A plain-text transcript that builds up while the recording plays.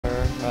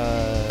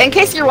In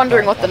case you're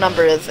wondering what the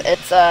number is,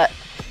 it's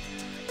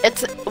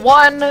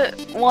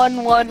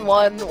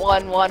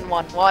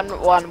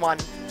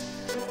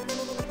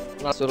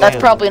 111111111. That's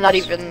probably not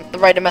even the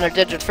right amount of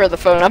digits for the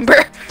phone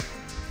number.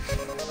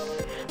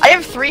 I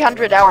have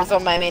 300 hours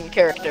on my main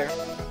character.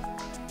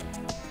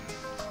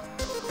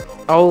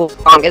 Oh,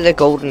 I get the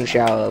golden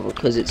shower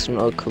because it's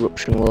not a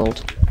corruption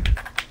world.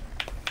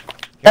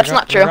 That's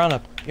not true.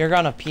 You're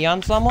gonna pee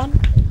on someone?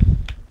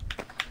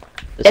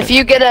 If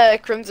you get a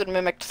Crimson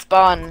Mimic to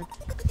spawn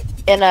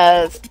in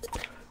a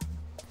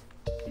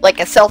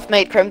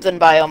self-made Crimson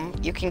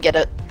biome, you can get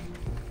it.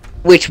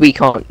 Which we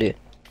can't do.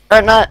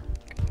 Or not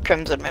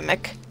Crimson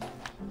Mimic.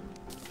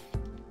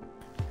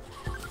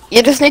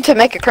 You just need to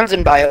make a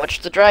Crimson biome, which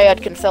the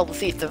Dryad can sell the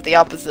seeds of the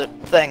opposite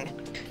thing.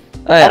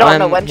 I don't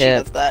know when she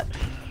does that.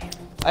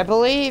 I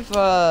believe,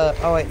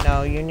 oh wait,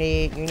 no, you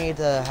need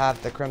to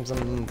have the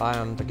Crimson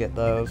biome to get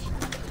those.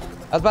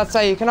 I was about to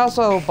say, you can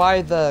also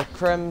buy the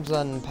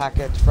Crimson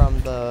packets from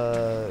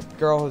the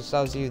girl who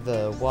sells you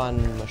the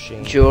one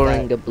machine.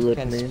 During the blood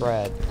can moon.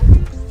 Spread.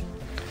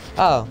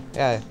 Oh,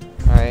 yeah,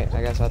 alright,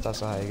 I guess that's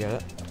also how you get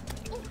it.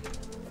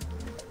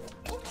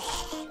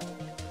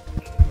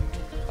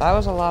 That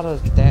was a lot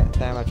of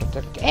damage I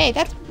took. Hey,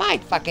 that's my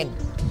fucking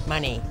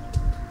money.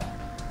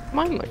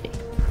 My money.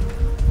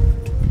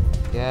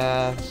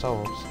 Yeah,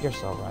 you're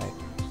so right.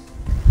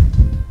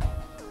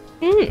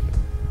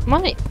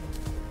 Money.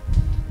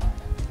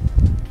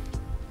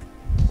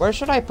 Where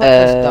should I put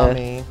this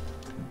dummy?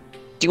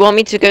 Do you want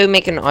me to go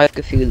make an Eye of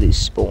Cthulhu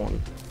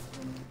spawn?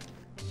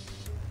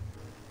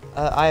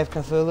 Eye of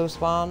Cthulhu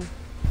spawn?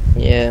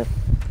 Yeah.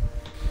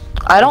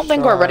 I don't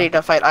think we're ready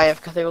to fight Eye of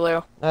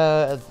Cthulhu.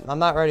 I'm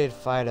not ready to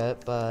fight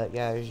it, but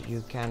yeah,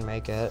 you can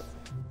make it.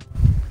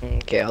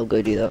 Okay, I'll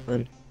go do that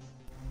then.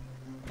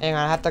 Hang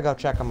on, I have to go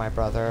check on my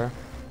brother.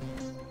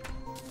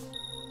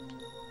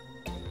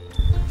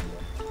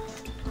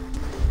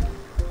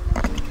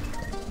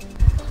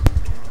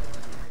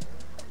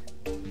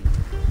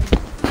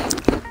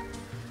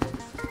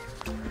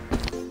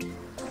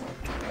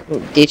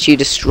 Did you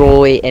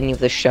destroy any of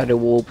the shadow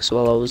orbs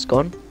while I was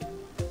gone?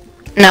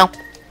 No.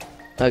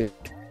 Okay.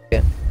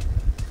 Yeah.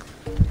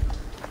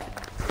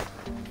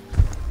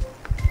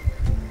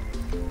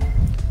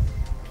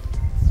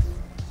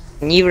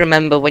 Can you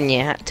remember when you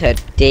had to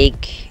dig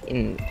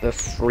in the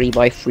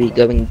 3x3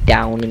 going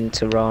down in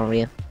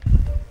Terraria?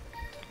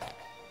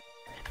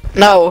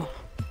 No.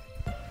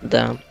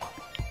 Damn.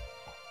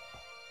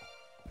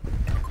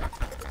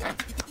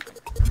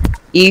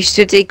 You used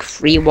to dig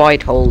 3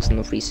 wide holes in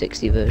the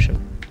 360 version.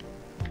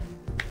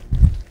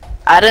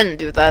 I didn't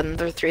do that in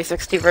the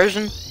 360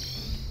 version.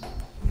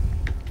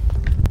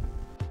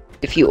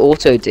 If you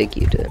auto dig,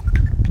 you do.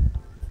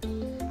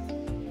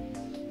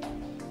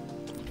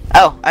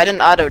 Oh, I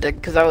didn't auto dig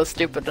because I was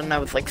stupid and I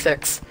was like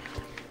 6.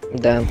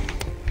 Damn.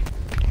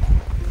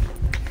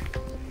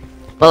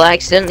 Well, I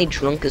accidentally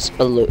drunk a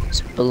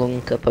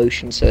Spelunker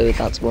potion, so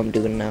that's what I'm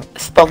doing now.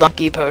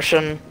 Spelunky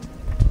potion.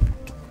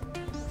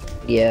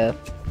 Yeah.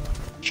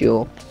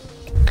 Sure.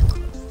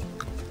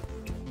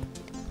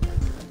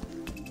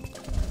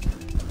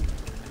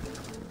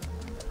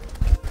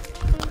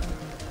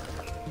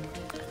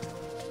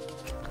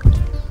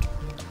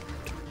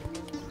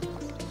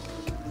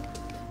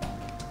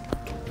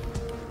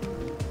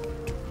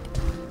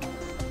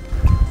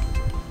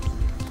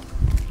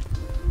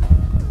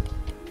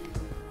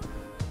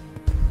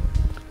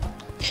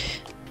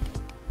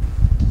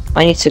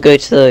 I need to go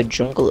to the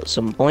jungle at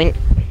some point.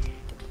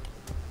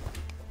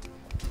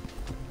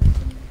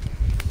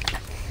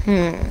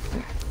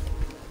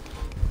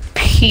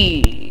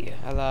 P.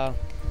 Hello.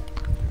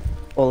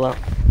 Hola.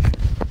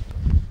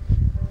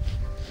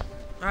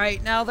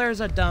 Alright, now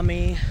there's a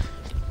dummy.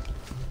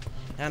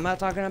 I'm not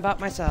talking about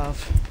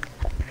myself.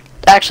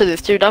 Actually,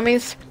 there's 2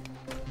 dummies.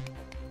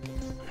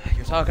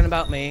 You're talking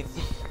about me.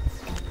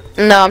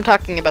 No, I'm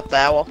talking about the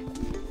owl.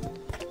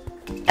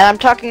 And I'm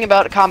talking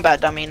about a combat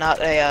dummy, not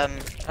a,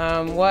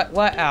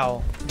 what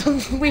owl?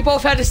 We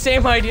both had the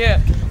same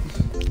idea.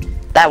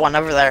 that one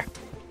over there.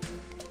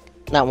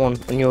 That one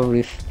on your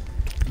roof.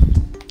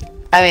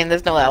 I mean,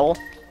 there's no owl.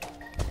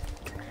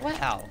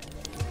 What owl?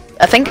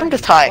 I think I'm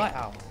just high. What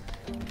owl?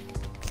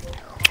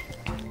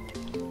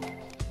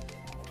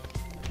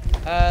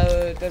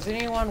 Does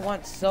anyone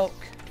want silk?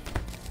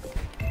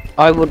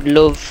 I would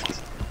love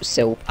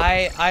silk.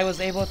 I was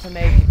able to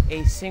make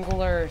a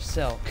singular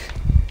silk.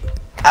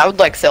 I would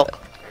like silk.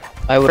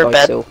 I would For like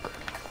bed. silk.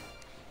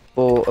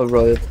 Or a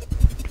robe.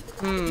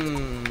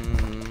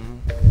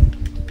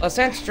 Well,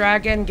 since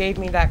Dragon gave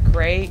me that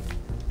crate,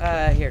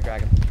 here,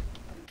 Dragon.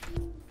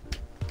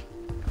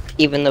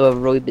 Even though a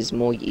robe is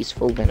more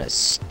useful than a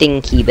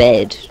stinky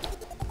bed.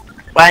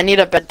 Well, I need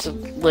a bed to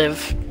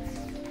live.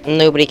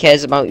 Nobody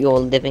cares about your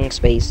living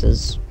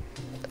spaces.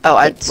 Oh,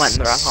 I It's went in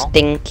the wrong hole.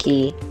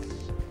 stinky.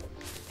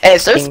 Hey,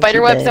 is there stinky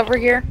spider webs bed. over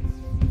here?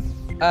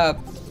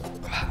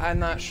 I'm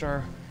not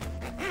sure.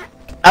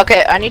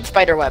 Okay, I need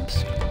spider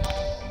webs.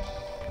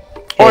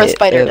 Or a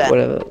spider den.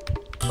 Whatever.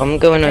 I'm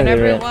going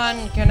over it.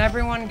 Can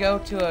everyone go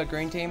to a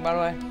green team, by the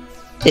way?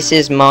 This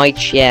is my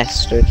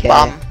chest, okay?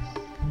 Bomb.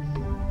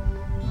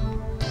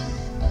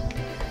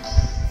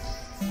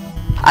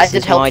 I This did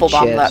is my helpful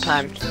bomb that chest.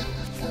 time.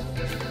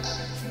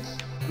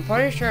 I'm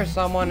pretty sure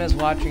someone is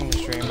watching the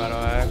stream, by the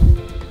way.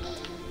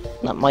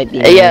 That might be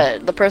me. Yeah,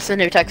 the person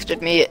who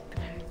texted me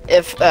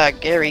if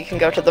Gary can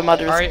go to the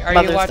Mother's Are you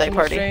Day watching the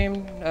party.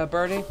 stream,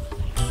 Birdie?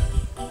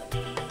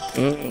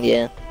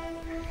 Yeah.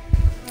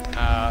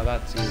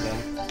 That's you then.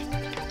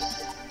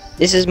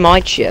 This is my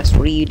chest.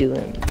 What are you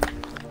doing?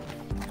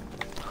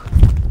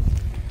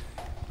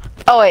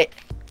 Oh wait,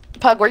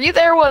 Pug, were you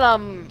there when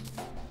an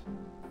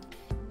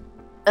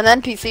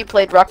NPC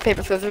played rock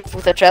paper scissors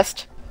with a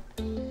chest?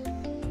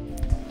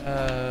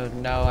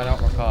 No, I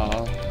don't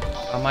recall.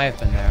 I might have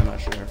been there, I'm not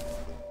sure.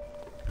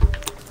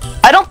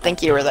 I don't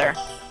think you were there.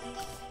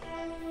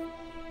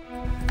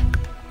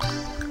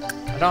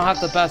 I don't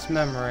have the best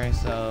memory,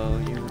 so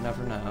you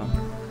never know.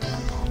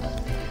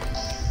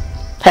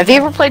 Have you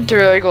ever played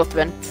Terraria with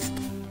Vince?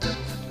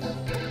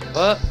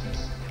 What?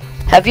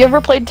 Have you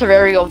ever played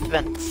Terraria with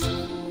Vince?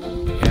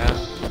 Yeah.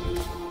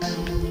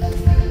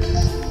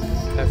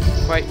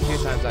 Quite a few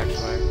times,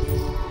 actually.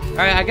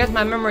 Alright, I guess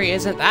my memory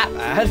isn't that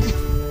bad.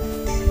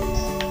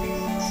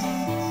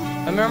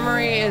 My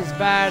memory is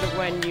bad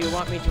when you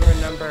want me to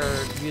remember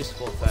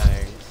useful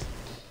things.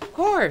 Of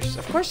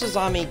course the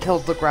zombie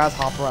killed the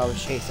grasshopper I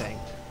was chasing.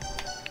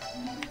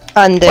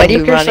 And then Why do you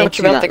we care ran so much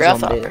into about the that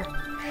zombie.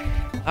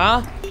 grasshopper?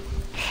 Huh?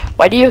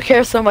 Why do you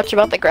care so much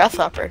about the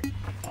grasshopper?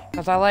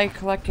 Because I like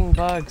collecting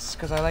bugs,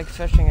 because I like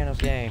fishing in this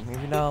game,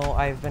 even though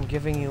I've been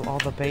giving you all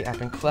the bait I've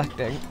been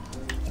collecting.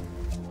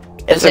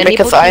 Is Does it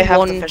because I anybody have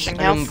want the fishing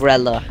an house?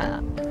 umbrella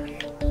hat?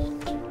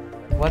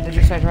 What did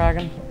you say,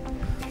 Dragon?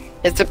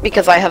 Is it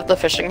because I have the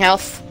fishing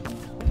house?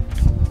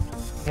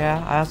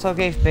 Yeah, I also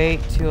gave bait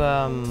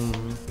to,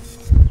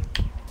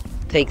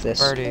 Take this.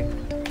 Birdie.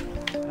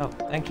 Oh,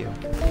 thank you.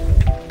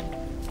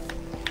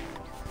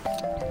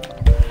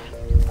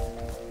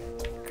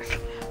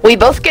 We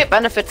both get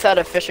benefits out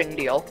of fishing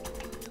deal.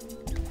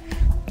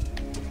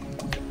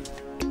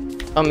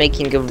 I'm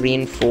making a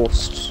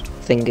reinforced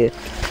thingy.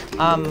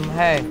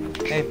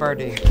 Hey,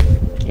 Birdie.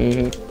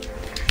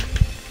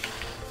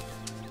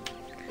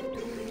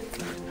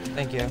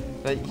 Thank you.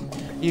 But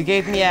you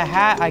gave me a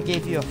hat, I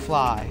gave you a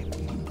fly.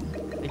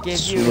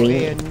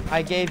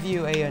 I gave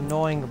you a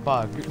annoying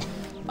bug.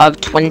 I have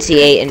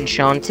 28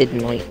 enchanted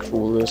night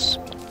crawlers.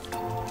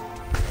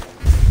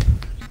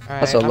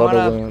 That's a lot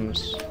of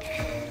worms.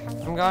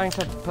 I'm going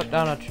to put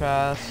down a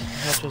chest,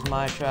 which is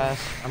my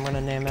chest. I'm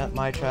gonna name it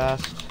my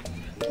chest.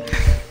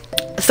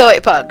 So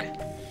wait, Pug.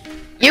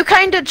 You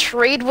kinda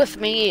trade with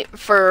me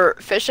for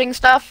fishing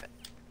stuff.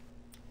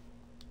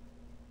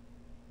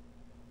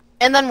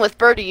 And then with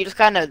Birdie, you just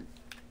kinda,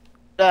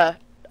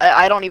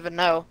 I don't even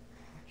know.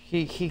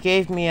 He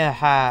gave me a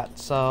hat,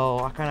 so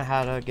I kinda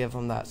had to give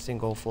him that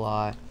single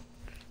fly.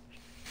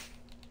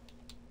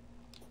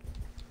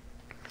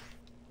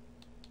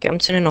 Okay, I'm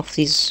turning off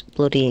these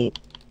bloody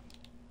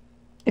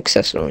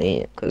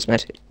accessory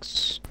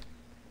cosmetics.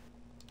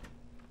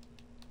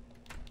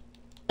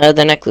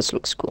 The necklace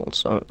looks cool,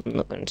 so I'm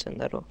not going to turn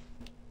that off.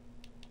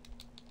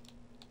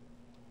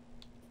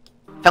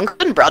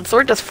 Duncan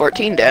Broadsword does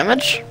 14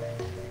 damage?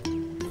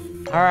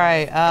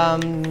 Alright,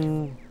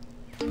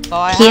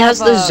 so He has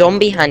the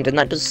zombie hand, and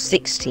that does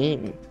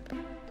 16.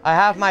 I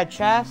have my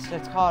chest.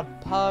 It's called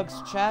Pug's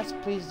chest.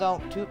 Please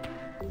don't toot.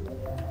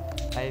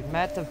 I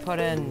meant to put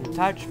in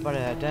touch, but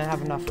I didn't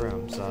have enough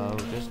room, so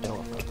just deal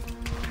with it.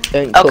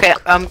 Don't Okay,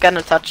 cook. I'm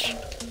gonna touch.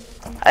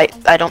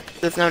 I don't,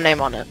 there's no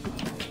name on it.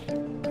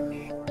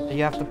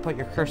 You have to put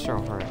your cursor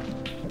over it.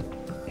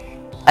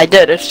 I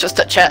did, it's just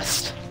a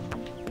chest.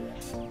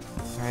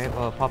 Alright,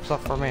 well it pops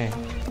up for me.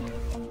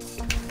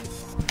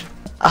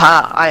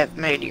 Aha, I have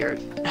made your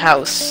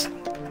house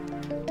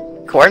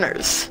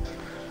corners.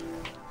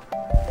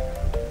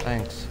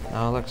 Thanks.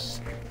 Now it looks...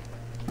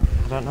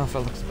 I don't know if it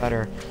looks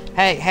better.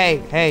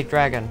 Hey,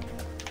 Dragon.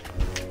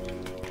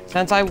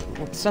 Since I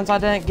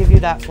didn't give you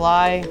that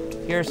fly,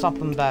 here's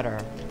something better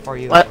for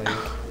you, What?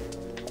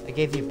 please. I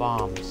gave you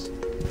bombs.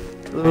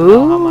 I Ooh.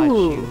 know how much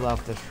you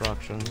love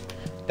destruction.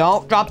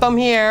 Don't drop them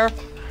here!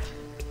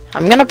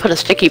 I'm gonna put a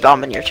sticky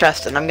bomb in your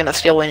chest and I'm gonna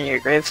steal one of your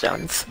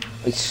gravestones.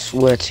 I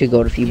swear to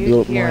God, if you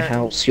blow up my here-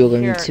 house, you're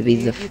going here, to be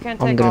you the. can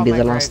I'm take going all to be my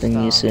the last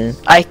thing you see.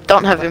 gravestones. I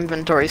don't have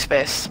inventory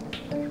space.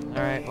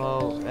 Alright,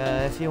 well,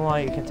 if you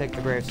want, you can take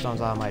the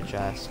gravestones out of my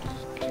chest.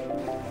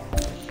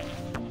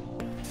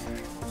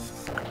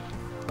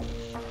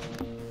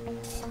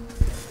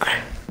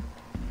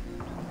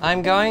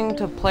 I'm going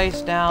to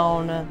place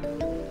down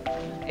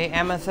a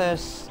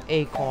amethyst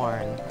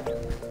acorn.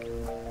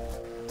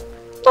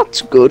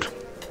 That's good.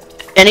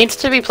 It needs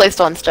to be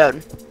placed on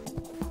stone.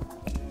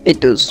 It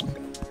does.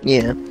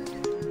 Yeah.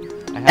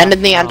 And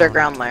in the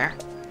underground layer.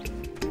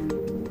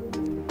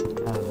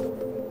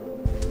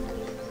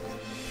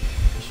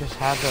 You just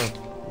had to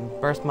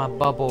burst my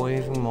bubble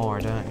even more,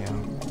 don't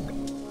you?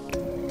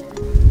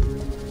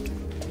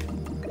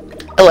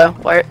 Hello,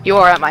 you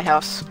are at my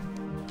house.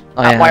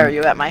 I am. Why are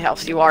you at my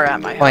house? You are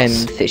at my house. I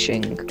am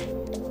fishing.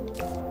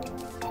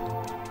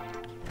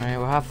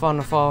 have fun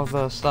with all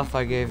the stuff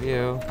I gave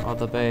you, all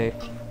the bait.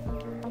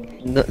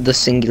 The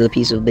singular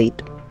piece of bait.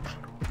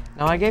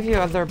 No, I gave you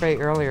other bait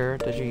earlier.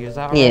 Did you use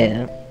that already?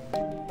 Yeah.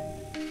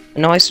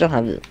 No, I still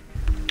have it.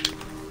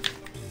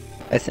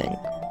 I think.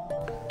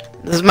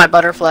 This is my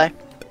butterfly.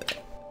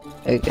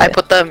 Okay. I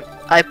put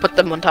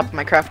them on top of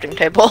my crafting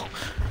table.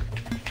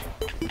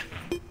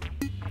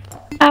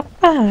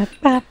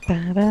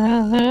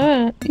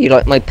 You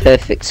like my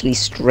perfectly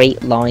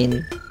straight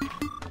line.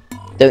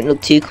 Don't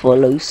look too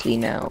closely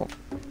now.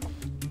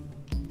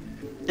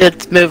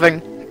 It's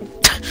moving.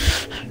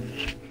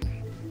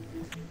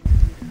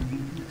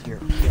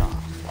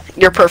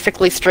 Your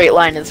perfectly straight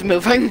line is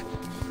moving.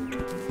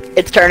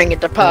 It's turning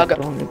into Pug.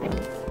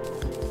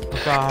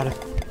 Oh god.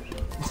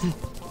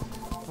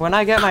 When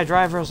I get my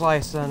driver's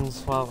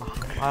license, well,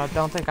 I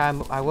don't think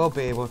I will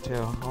be able to.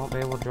 I won't be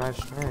able to drive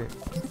straight.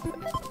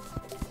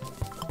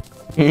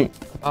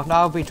 Oh,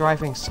 now I'll be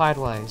driving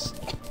sideways.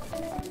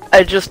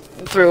 I just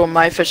threw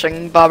my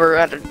fishing bobber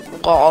at a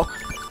wall.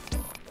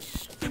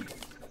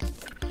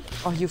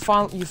 Oh, you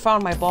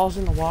found my balls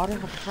in the water?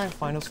 I've been trying to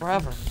find those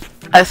forever.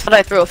 I said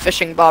I threw a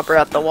fishing bobber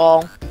at the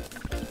wall.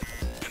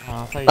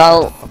 Oh, I thought you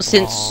Well, said the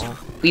since ball.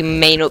 we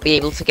may not be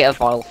able to get a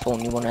vial form,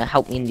 you want to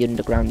help me in the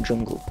underground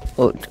jungle.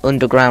 Or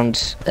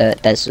underground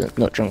desert,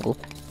 not jungle.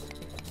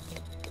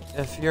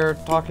 If you're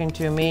talking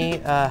to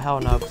me, hell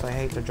no, because I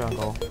hate the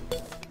jungle.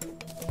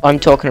 I'm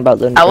talking about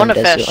the I wanna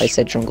underground desert. fish. I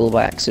said jungle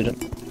by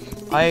accident.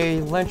 I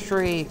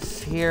literally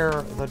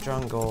fear the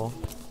jungle.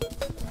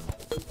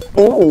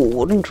 Oh,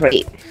 wooden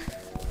crate.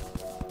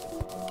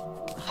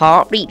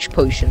 Heart reach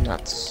potion,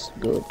 that's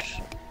good,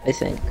 I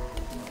think.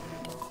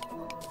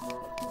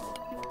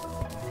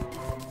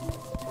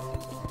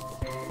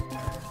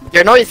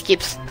 Your noise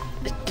keeps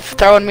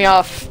throwing me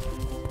off.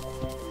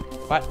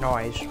 What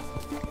noise?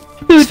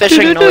 It's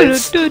fishing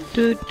noise.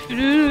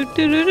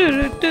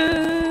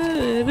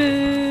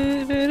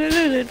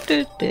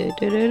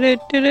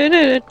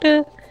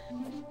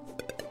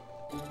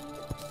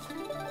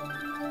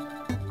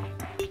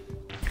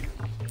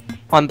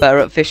 I'm better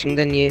at fishing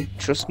than you,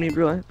 trust me,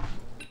 bro.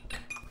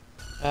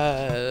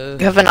 You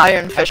have an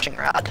iron fishing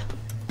rod.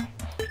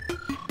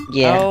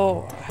 Yeah,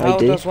 How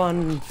do. does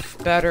one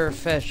better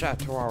fish at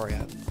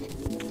Terraria?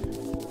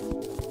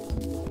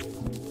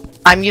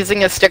 I'm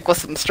using a stick with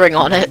some string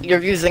on it.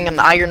 You're using an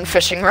iron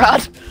fishing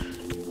rod.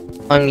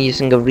 I'm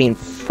using a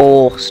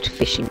reinforced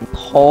fishing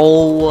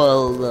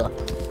pole.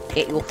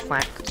 Get your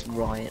facts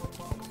right.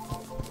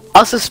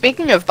 Also,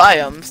 speaking of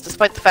biomes,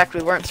 despite the fact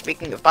we weren't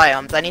speaking of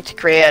biomes, I need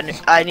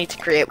to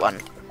create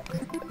one.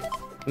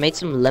 Made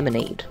some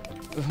lemonade.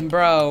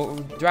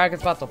 Bro,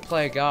 Dragon's about to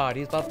play God.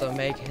 He's about to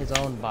make his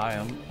own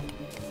biome.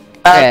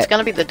 It's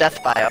gonna be the death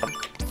biome.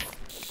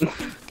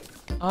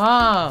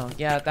 Ah,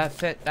 yeah, that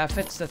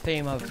fits the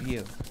theme of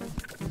you.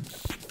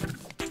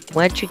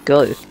 Where'd you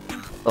go?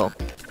 Oh.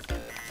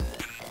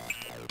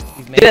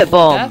 You've made Do it, the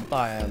Bomb. death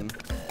biome.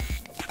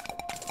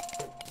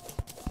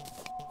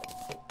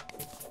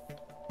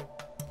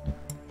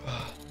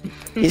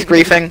 He's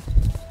griefing.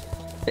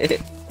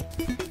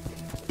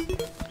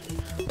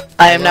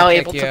 I am now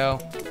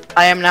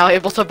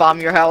able to bomb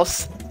your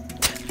house.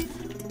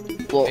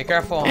 Be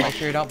careful, make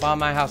sure you don't bomb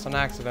my house on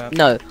accident.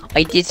 No,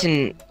 I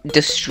didn't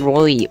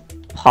destroy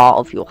part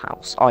of your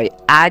house. I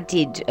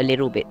added a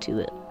little bit to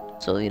it,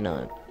 so you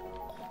know.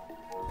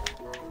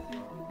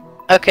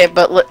 Okay,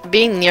 but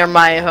being near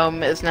my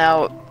home is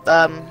now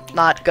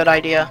not a good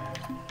idea.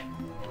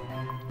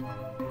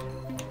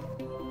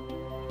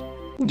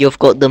 You've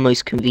got the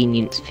most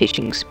convenient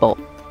fishing spot.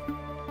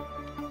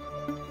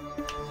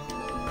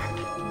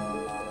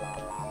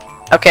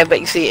 Okay, but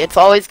you see, it's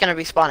always gonna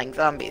be spawning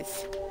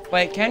zombies.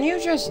 Wait, can you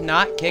just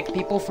not kick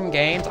people from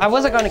games? I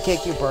wasn't going to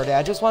kick you, Birdie.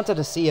 I just wanted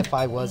to see if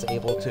I was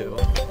able to.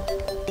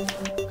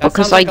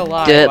 Because I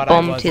dirt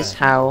bombed his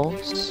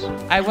house.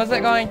 I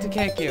wasn't going to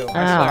kick you,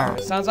 I swear.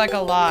 It sounds like a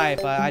lie,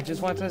 but I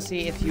just wanted to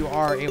see if you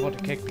are able to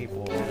kick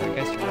people. I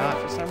guess you're not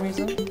for some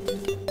reason.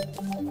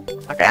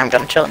 Okay, I'm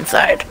gonna chill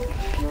inside.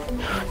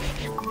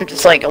 I'm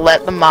just like,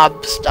 let the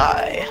mobs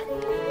die.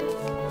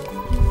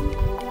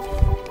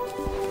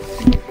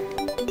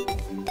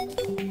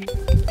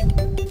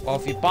 Well,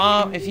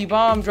 if you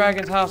bomb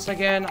Dragon's house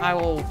again, I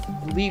will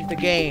leave the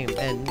game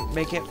and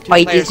make it two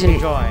players can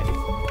join.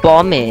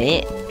 Bomb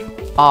it.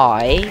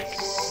 I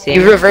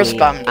You reverse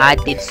bombed it.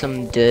 added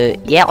some dirt.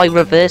 Yeah, I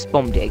reverse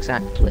bombed it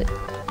exactly.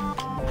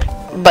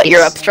 But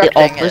you're obstructing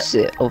the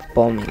opposite of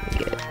bombing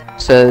it.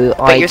 So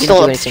But you're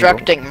still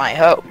obstructing my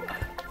home.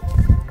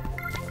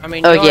 I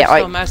mean, you're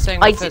still messing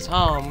with his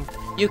home.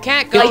 You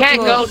can't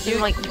go to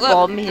like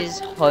bomb his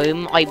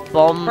home. I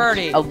bombed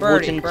a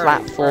wooden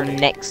platform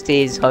next to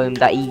his home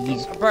that he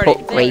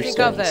put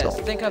gravestones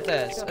on. Think of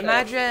this.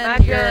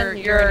 Imagine you're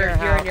in your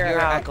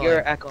house.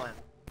 You're echoing.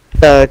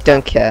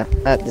 Don't care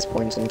at this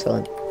point in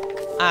time.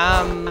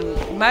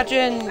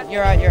 Imagine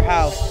you're at your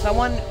house.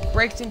 Someone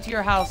breaks into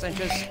your house and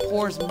just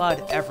pours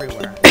mud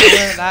everywhere.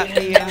 Wouldn't that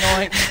be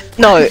annoying?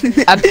 No, a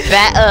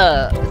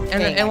better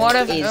And what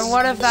if is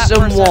that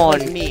person was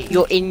someone, me?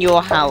 you're in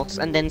your house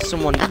and then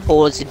someone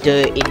pours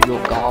dirt in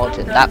your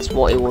garden. That's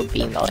what it would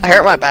be like. I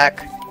hurt my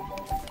back.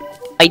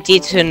 I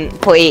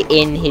didn't put it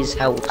in his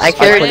house. I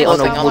carried put it on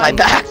a clothing on my wooden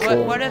back.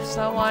 platform. What if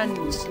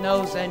someone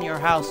snows in your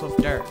house with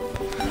dirt?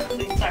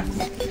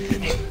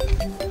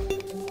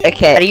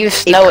 Okay, How do you you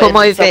snow come in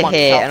over someone's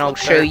here house and I'll with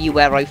show dirt? you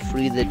where I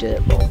threw the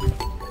dirt ball.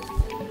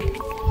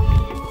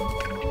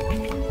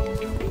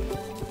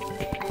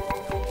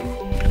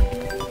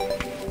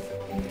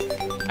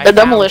 The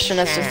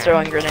demolitionist is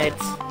throwing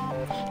grenades.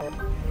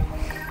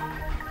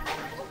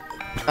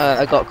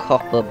 I got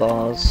copper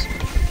bars.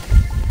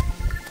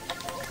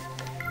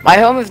 My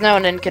home is now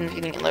an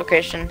inconvenient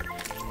location,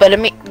 but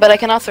I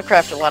can also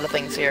craft a lot of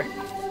things here.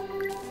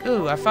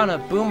 Ooh, I found a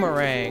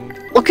boomerang.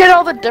 Look at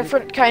all the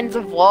different kinds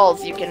of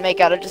walls you can make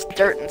out of just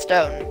dirt and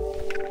stone.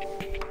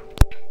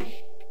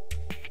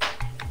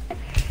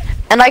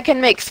 And I can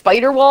make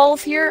spider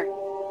walls here.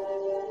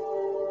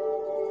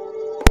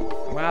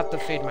 I'm gonna have to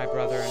feed my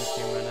brother in a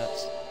few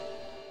minutes.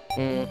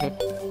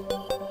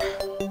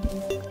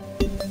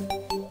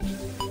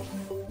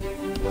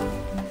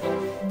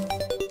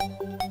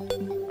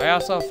 I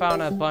also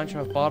found a bunch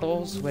of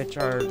bottles which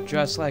are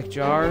just like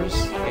jars.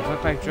 They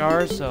look like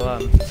jars, so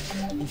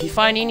if you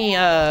find any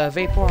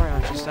vapor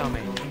around, just tell me.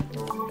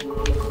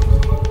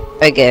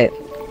 Okay,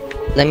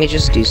 let me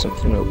just do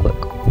something real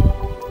quick.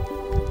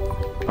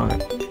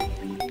 Alright.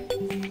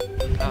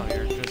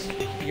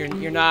 Oh,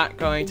 you're not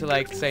going to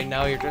like say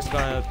no, you're just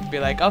gonna be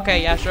like,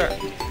 okay, yeah, sure.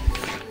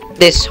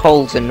 This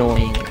hole's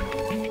annoying.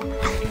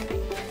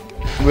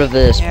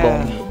 Reverse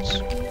Yeah.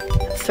 bombs.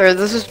 Sir,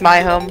 this is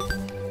my home.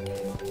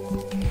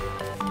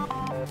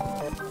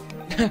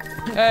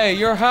 Hey,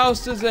 your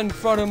house is in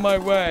front of my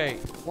way.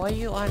 Why are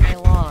you on my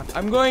lawn?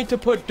 I'm going to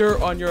put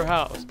dirt on your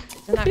house.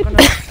 Isn't that gonna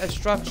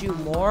obstruct you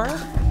more?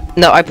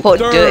 No, I put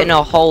Dirt. dirt in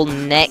a hole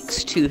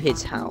next to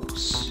his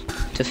house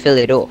to fill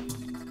it up.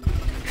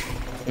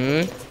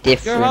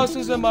 Different. Your house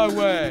is in my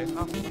way.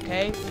 Oh,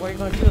 okay, what are you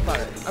gonna do about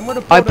it? I'm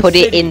gonna I build a put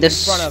it city in the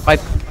front of I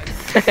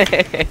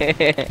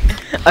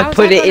How's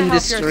put that it in gonna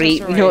the help your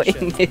street, not in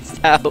situation? his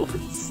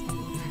house.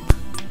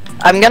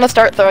 I'm gonna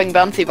start throwing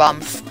bouncy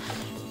bombs.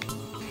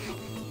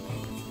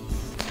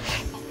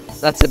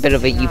 That's a bit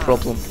of a you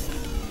problem.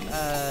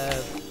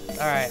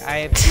 Alright,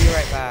 I'll be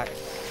right back.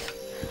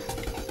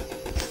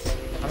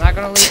 I'm not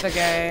gonna leave the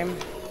game.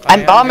 but I I'm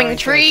am bombing going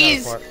to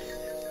trees! teleport.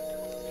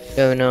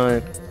 Oh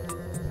no.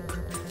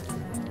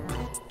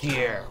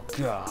 Dear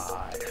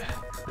God.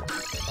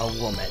 A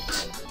woman.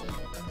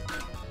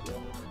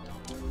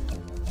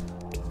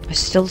 I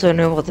still don't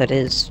know what that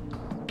is.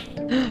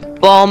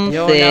 Bomb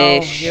You'll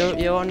fish. know.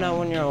 You'll know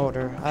when you're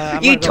older.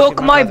 I'm You gonna go took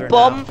feed my brother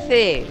bomb now.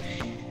 fish.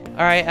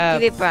 Alright,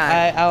 Give it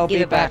back. I'll Give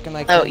be it back. back in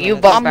like Oh, 10 you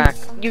minutes. bombed. back.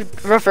 You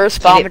reverse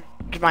bombed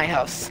my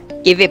house.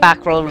 Give it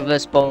back or I'll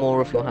reverse bomb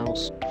all of your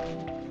house.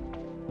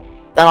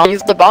 Then I'll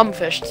use the bomb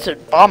fish to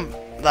bomb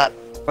that.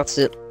 That's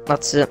it.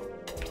 That's it.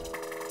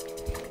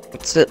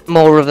 That's it.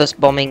 More reverse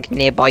bombing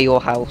nearby your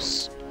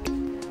house.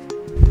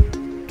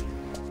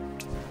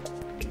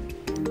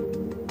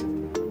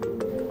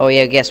 Oh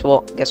yeah, guess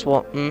what? Guess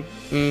what?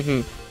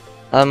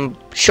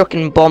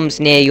 Shucking bombs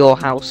near your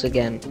house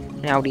again.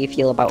 How do you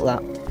feel about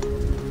that?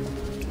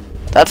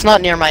 That's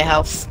not near my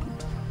house.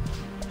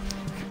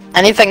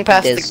 Anything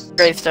past It is. the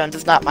gravestones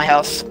is not my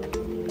house.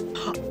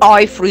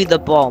 I threw the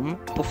bomb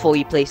before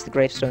you placed the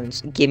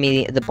gravestones. Give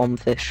me the bomb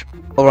fish,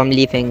 or I'm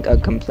leaving a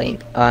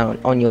complaint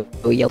on your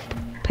Yelp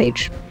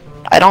page.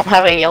 I don't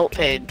have a Yelp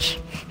page.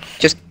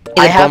 Just give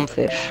I me the have- bomb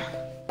fish.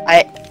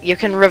 You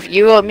can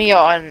review me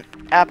on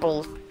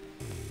Apple.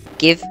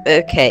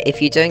 Okay, if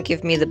you don't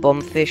give me the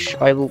bomb fish,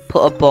 I will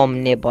put a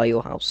bomb nearby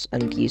your house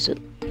and use it.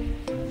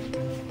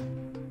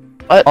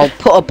 What? I'll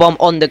put a bomb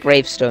on the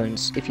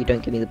gravestones if you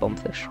don't give me the bomb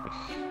fish.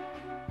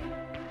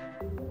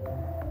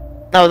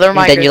 No, they're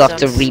my And then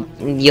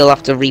gravestones. you'll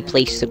have to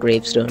replace the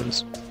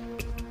gravestones.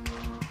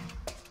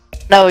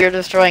 No, you're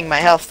destroying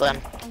my house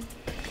then.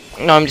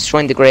 No, I'm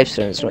destroying the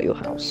gravestones, not your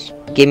house.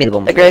 Give me the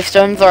bomb The fish.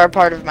 gravestones are a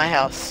part of my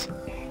house.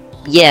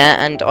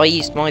 Yeah, and I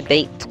used my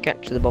bait to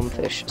catch the bomb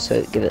fish,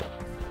 so give it.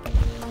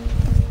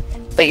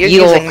 But you're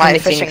You're using my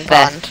committing fishing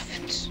pond.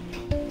 theft.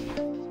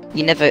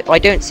 You never. I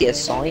don't see a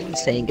sign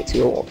saying it's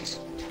yours.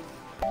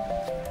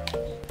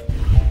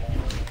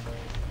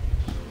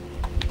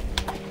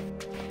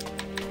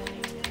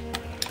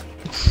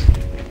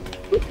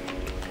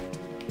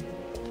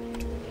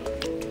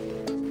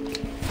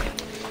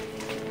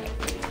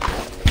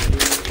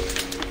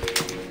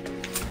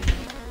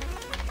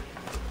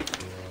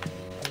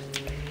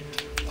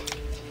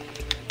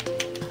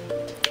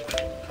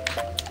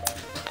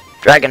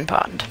 Dragon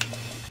pond.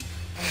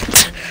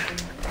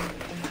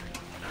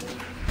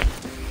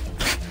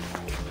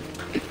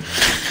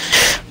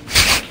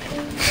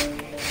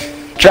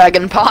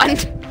 Dragon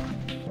pond.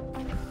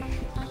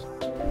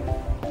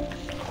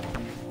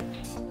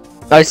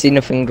 I see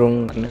nothing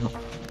wrong now.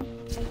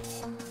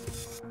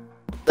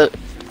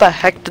 The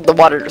heck did the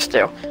water just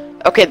do?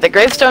 Okay, the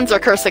gravestones are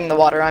cursing the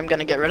water. I'm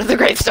gonna get rid of the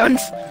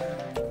gravestones.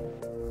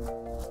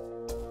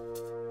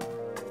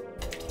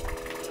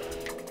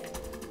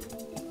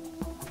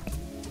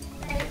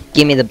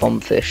 Give me the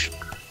bombfish.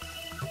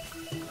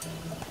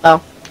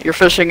 Oh, you're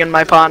fishing in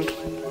my pond.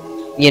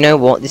 You know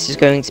what? This is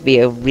going to be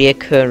a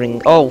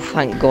reoccurring. Oh,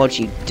 thank God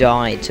you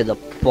died to the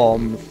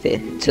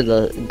bombfish, to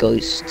the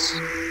ghosts.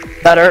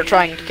 That are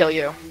trying to kill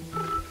you.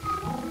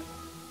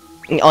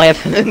 I have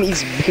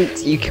Hermes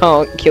boots. You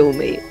can't kill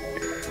me.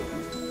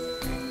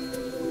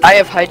 I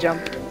have high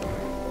jump.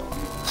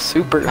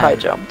 Super high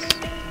jump.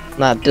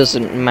 That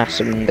doesn't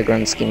matter in the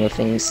grand scheme of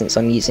things since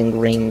I'm using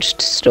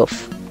ranged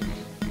stuff.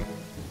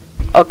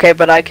 Okay,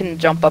 but I can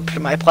jump up to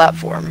my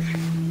platform.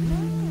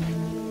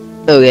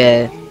 Oh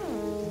yeah.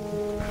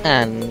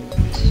 And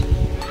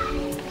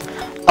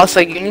Also,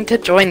 you need to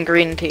join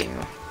green team.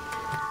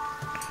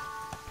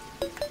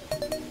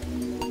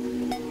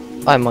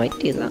 I might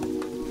do that.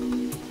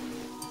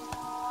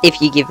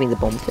 If you give me the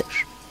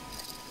bombfish.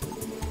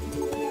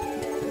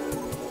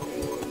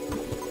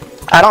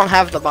 I don't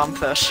have the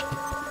bombfish.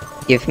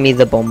 Give me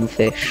the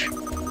bombfish.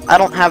 I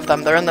don't have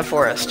them, they're in the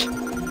forest.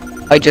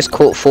 I just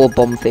caught 4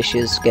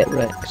 bombfishes. Get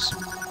wrecked.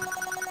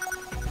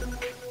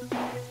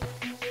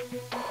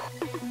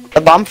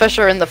 The bombfish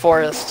are in the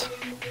forest.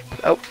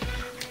 Oh.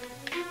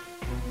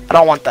 I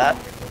don't want that.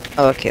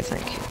 Oh, okay,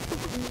 thank you.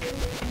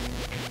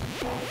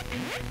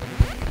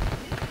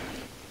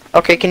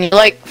 Okay, can you,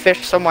 like,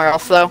 fish somewhere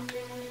else, though?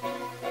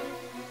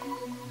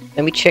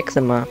 Let me check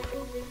the map.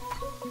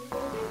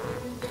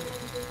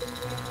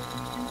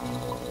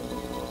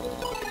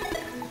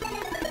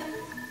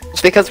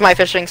 Just because my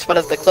fishing spot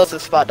is the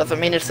closest spot doesn't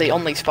mean it's the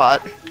only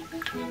spot.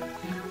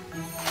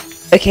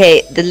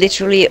 Okay, the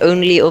literally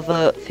only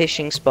other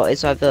fishing spot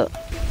is either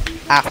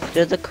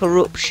after the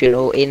corruption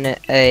or in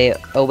a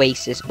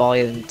oasis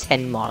biome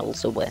 10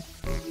 miles away.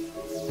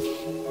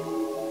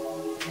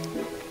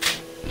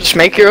 Just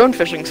make your own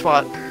fishing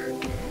spot.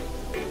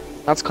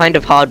 That's kind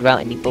of hard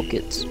without any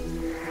buckets.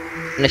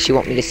 Unless you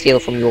want me to steal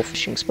from your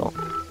fishing spot.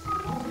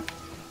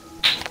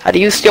 How do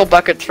you steal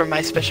buckets from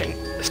my fishing?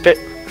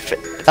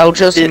 I'll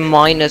just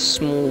mine a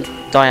small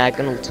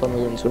diagonal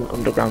tunnel into an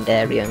underground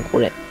area and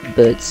call it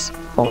Bird's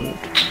Pond.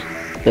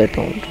 Bird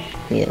Pond.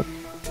 Yeah.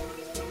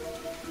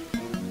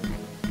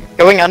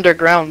 Going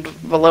underground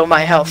below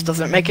my house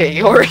doesn't make it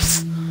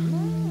yours.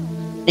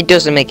 It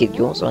doesn't make it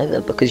yours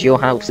either, because your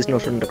house is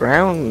not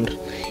underground.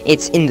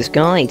 It's in the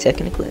sky,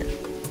 technically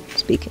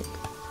speaking.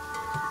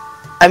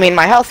 I mean,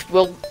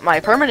 my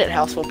permanent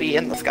house will be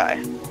in the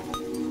sky.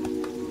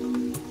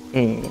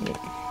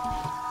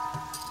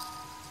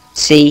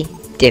 See?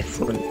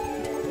 Different.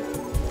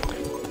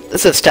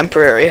 This is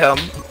temporary home.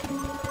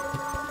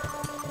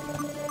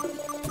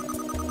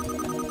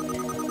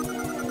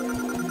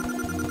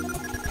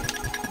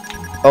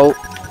 Oh.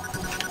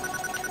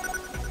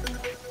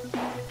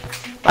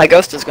 My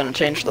ghost is gonna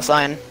change the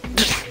sign.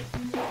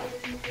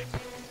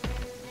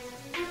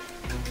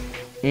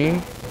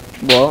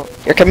 What?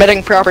 You're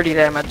committing property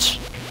damage.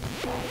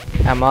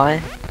 Am I?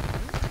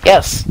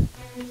 Yes.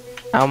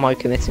 How am I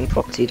committing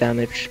property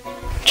damage?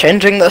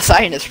 Changing the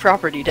sign is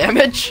property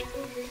damage.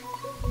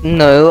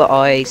 No,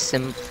 I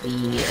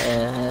simply,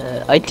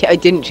 I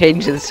didn't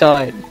change the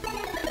sign.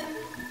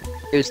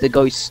 It was the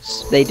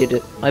ghosts. They did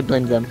it. I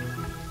blame them.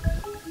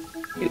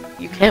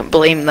 You can't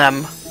blame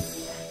them.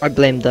 I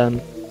blame them.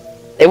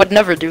 They would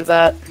never do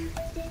that.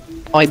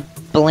 I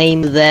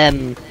blame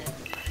them.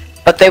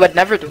 But they would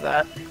never do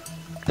that.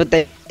 But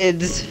they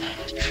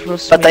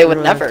trust But me, they would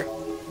bro. never.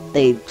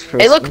 They trust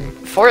Hey, look, me.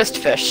 forest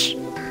fish.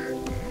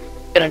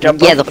 Gonna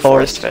jump Yeah, over the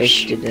forest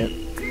fish did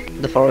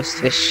it. The forest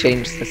fish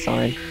changed the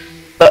sign.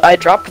 But I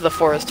dropped the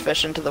forest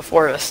fish into the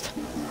forest.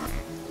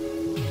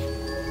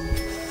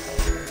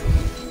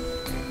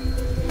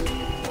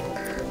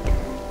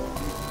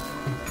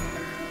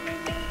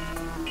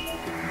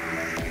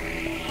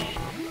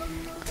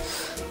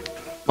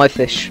 My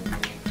fish.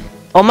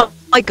 Oh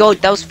my god,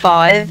 that was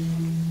 5.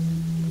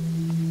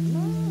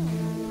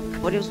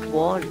 What is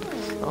 1?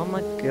 Oh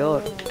my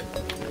god.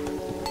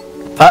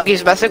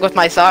 He's messing with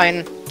my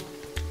sign.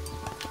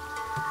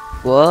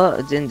 What?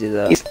 I didn't do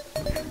that.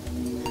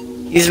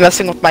 He's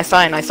messing with my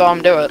sign. I saw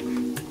him do it.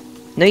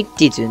 No,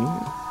 he didn't.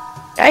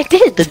 I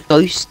did. The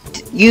ghost.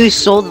 You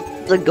saw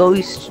the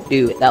ghost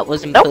do it. That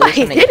was No, I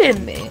impersonating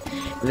didn't. me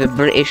with a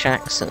British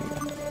accent.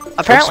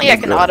 Apparently, I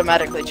me, can bro.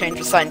 automatically change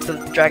the sign to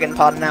the Dragon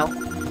Pod now.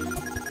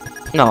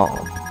 No.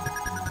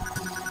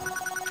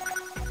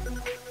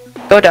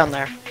 Go down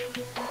there.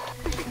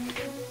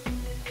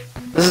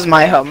 This is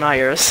my home, not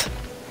yours.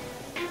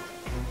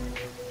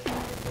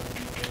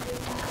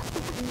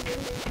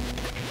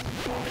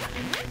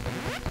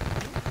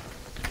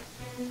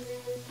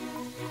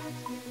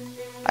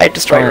 I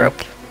destroy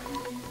rope.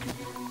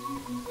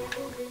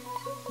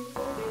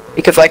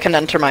 Because I can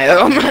enter my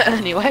home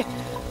anyway.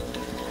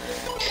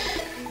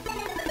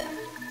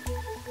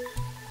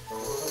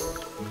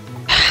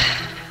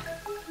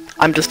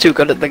 I'm just too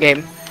good at the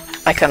game.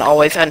 I can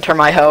always enter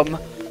my home.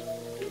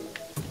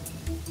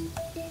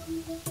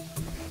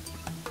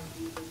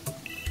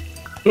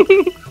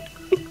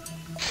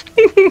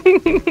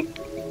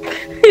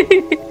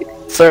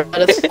 Sir,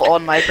 that is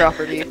on my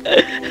property.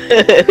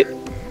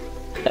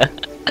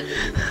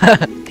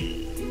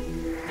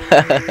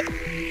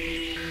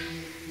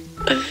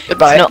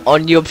 Goodbye. It's not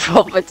on your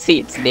property,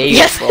 it's near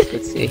Yes. your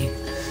property.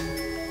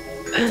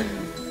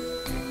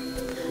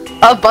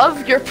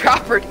 Above your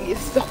property is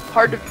still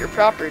part of your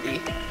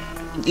property.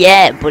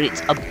 Yeah, but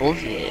it's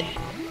above it.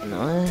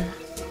 No.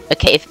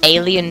 Okay, if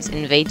aliens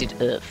invaded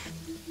Earth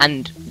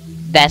and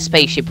their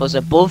spaceship was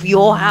above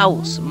your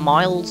house,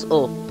 miles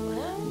up,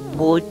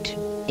 would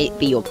it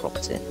be your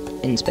property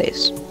in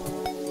space?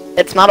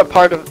 It's not a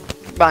part of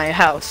my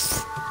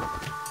house.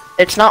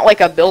 It's not like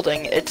a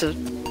building. It's a...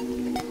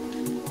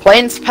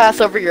 Planes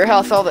pass over your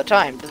house all the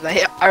time.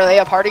 Are they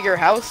a part of your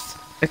house?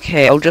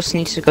 Okay, I'll just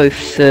need to go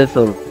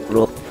further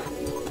up.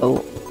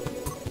 Oh,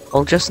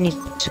 I'll just need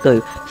to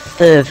go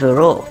further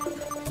up.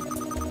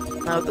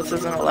 No, this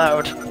isn't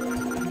allowed.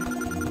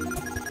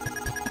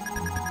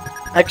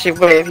 Actually,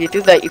 wait, if you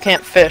do that, you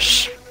can't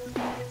fish.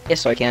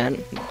 Yes, I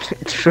can.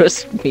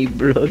 Trust me,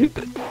 bro.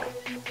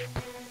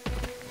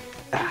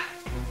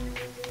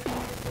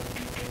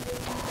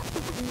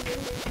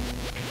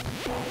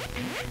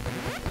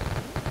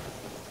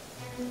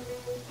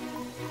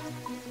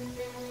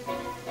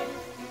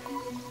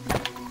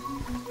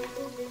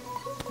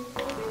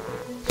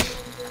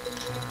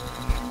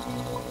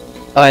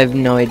 I have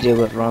no idea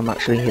whether I'm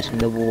actually hitting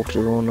the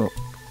water or not.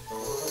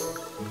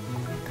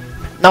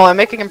 No, I'm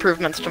making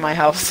improvements to my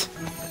house.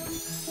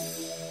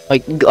 I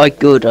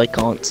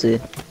can't see.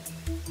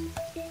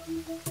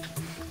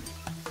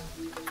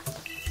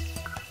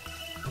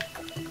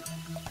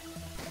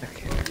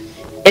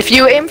 If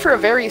you aim for a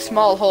very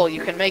small hole,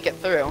 you can make it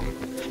through.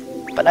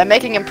 But I'm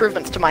making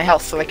improvements to my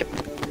house so I can...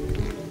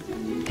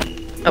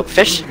 Oh,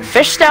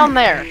 fish down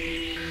there!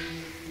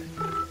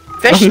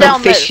 Fish I'm not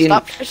down there! fishing.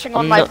 Stop fishing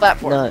on my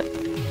platform. No.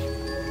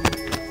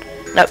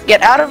 No,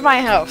 get out of my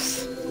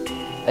house!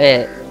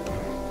 Eh.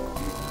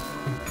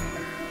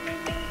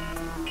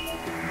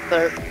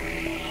 There.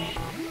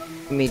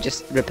 Let me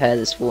just repair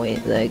this for you.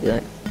 There you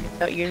go.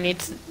 No, you need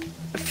to...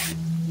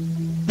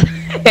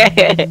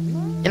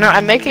 You know,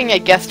 I'm making a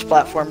guest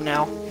platform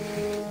now.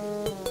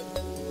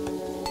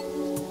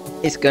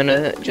 It's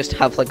gonna just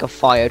have like a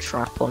fire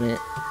trap on it.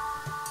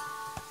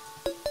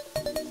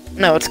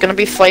 No, it's gonna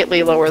be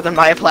slightly lower than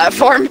my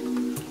platform.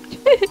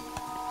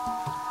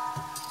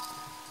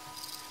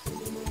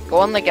 Go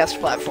on the guest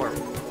platform.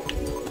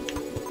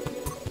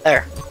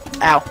 There.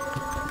 Ow.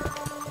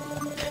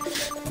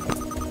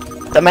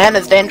 The man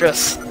is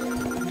dangerous.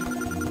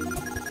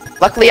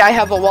 Luckily, I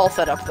have a wall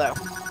set up, though.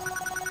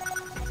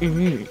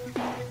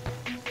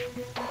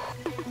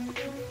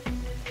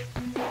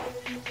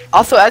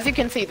 Also, as you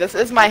can see, this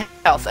is my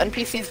house.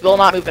 NPCs will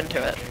not move into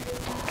it.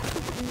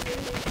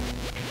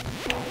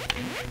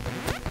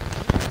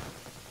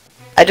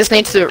 I just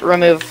need to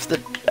remove the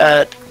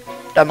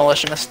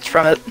demolitionists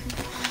from it.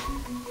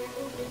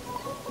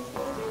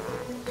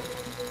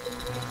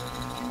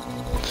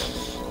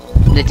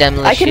 The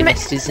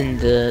demolitionist is in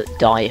the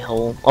die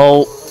hole.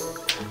 Oh.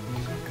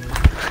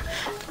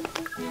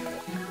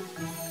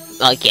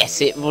 I guess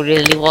it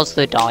really was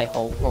the die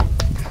hole. Oh.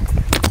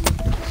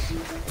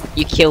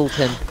 You killed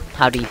him.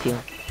 How do you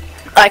feel?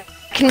 I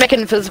can make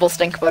invisible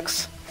stink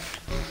bugs.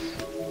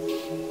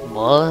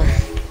 What?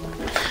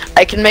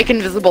 I can make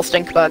invisible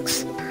stink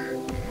bugs.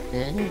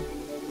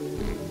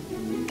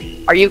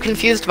 Are you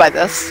confused by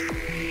this?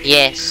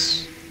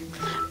 Yes.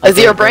 Is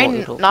your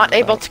brain not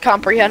able to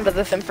comprehend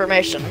this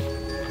information?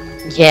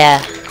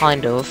 Yeah,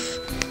 kind of.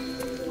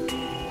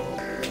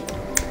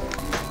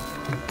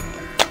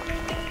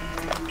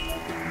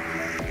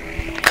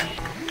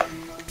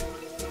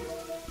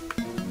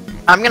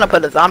 I'm gonna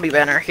put a zombie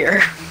banner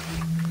here.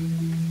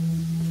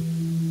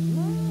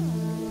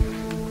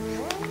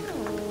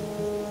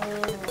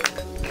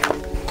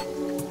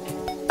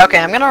 Okay,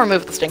 I'm gonna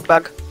remove the stink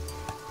bug.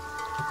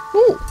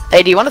 Ooh.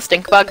 Hey, do you want a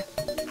stink bug?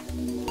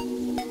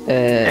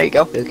 There you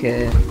go.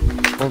 Okay.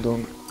 Hold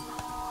on.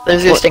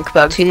 There's your stink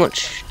bug. Too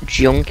much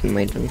junk in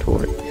my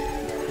inventory.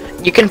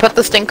 You can put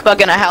the stink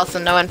bug in a house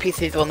and no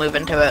NPCs will move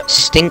into it.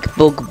 Stink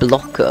bug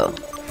blocker.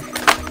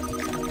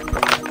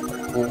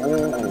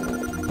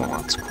 Oh,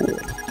 that's cool.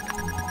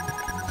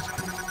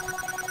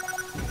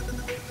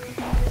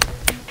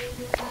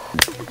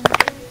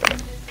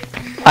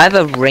 I have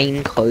a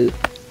raincoat.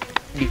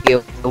 Do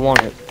you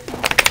want it?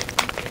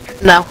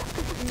 No.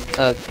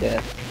 Okay.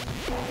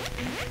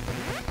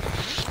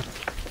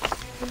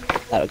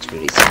 That looks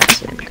pretty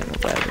sexy. I'm gonna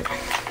wear it.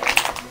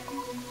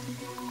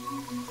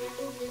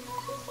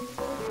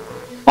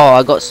 Oh,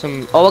 I got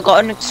some. Oh, I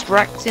got an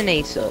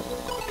extractinator.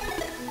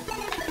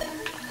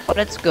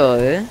 Let's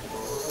go.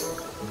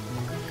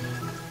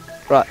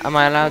 Right, am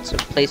I allowed to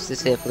place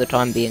this here for the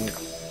time being?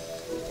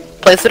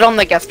 Place it on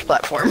the guest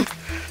platform.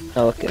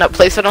 Oh, okay. No,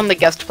 place it on the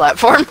guest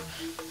platform.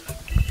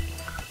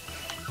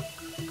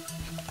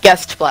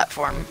 Guest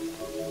platform.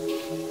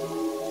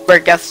 Where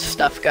guest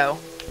stuff go.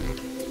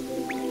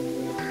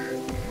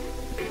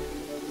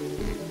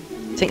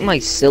 I think my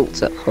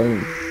silt's at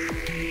home.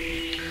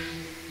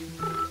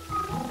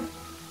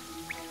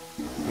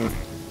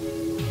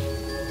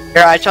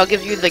 Here, I shall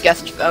give you the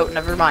guest. Oh,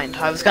 never mind.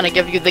 I was gonna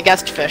give you the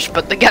guest fish,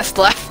 but the guest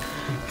left.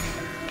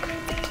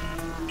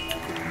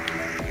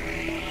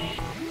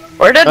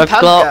 Where did I've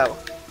Pug got-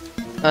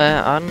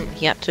 go?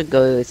 He had to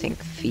go, I think,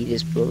 feed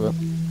his brother.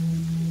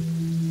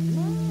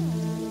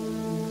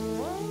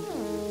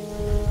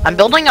 I'm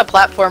building a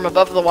platform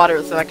above the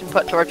water so I can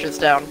put torches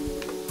down.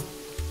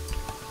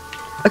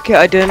 Okay,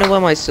 I don't know where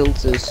my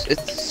silt is.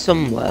 It's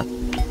somewhere.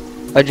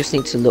 I just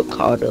need to look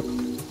harder.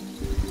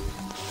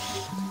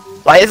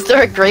 Why is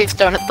there a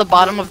gravestone at the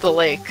bottom of the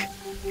lake?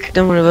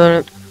 Don't worry about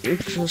it.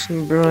 It's just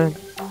bro.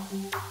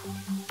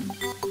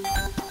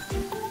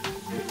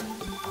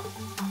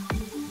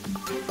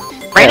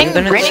 Raining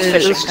gonna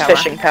do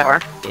fishing power.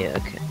 Yeah,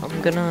 okay.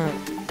 I'm gonna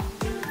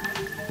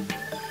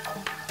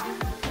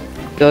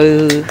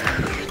go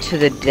to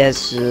the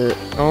desert.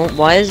 Oh,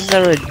 why is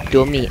there a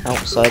dummy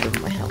outside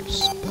of my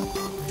house?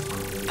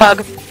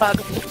 Pug,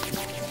 Pug.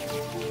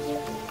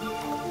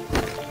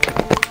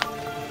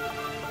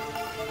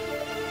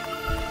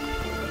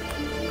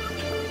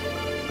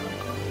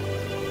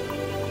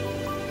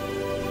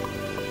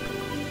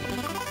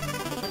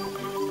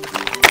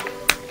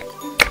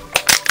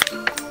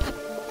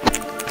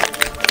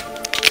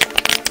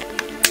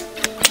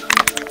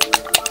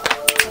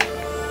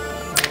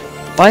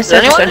 Why is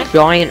there just anyone- a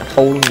giant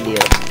hole in the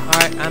earth?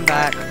 Alright, I'm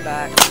back.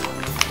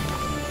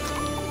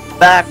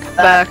 Back,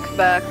 back,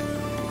 back,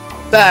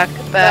 back,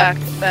 back,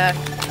 back,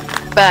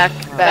 back,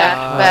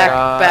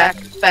 back,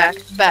 back,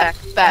 back,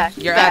 back.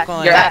 You're back,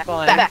 echoing, you're you're back,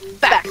 echoing. back,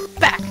 back,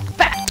 back,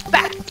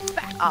 back,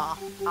 back. Aw,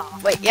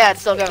 wait, yeah,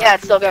 it's still going. Yeah,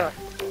 it's still going.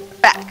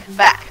 Back,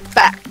 back,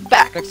 back,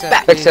 back, Fix it,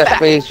 back, Fix it, back,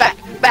 please. back,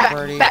 back,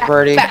 Birdie, back,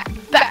 Birdie. back,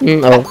 back,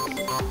 Oh,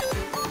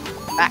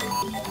 back.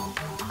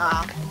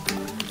 Aw.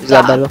 is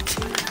that better?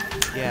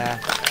 Yeah.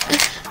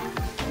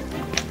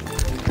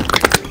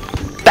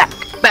 Back,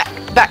 back,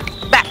 back,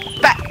 back,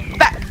 back,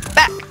 back,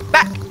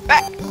 back,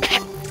 back,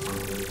 back.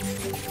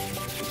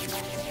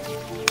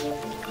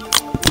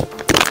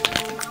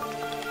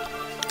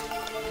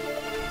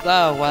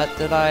 So, what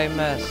did I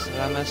miss? Did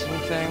I miss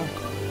anything?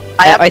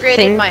 I I upgraded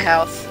think- my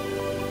house.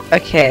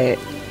 Okay.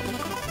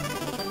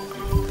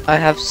 I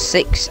have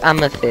 6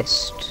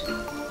 amethyst.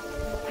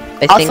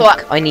 I Also,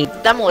 think I need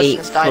 8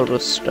 Demolitionist died. for a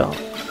start.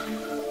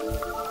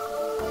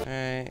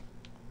 Alright.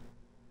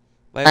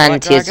 Wait, And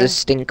what, here's dragon? a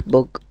stink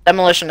bug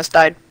Demolitionist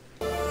died.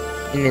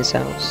 in his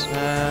house.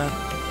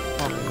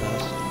 Probably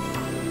missed.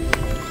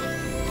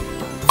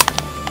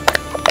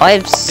 I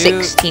have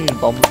 16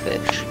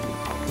 bombfish.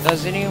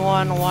 Does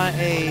anyone want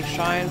a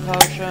shine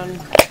potion?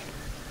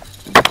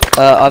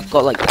 I've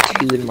got like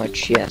 2 in my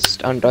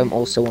chest, and I'm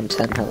also on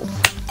 10 health.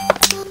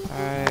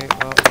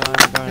 Alright, well,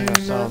 I'm going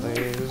to sell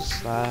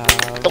these.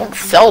 Don't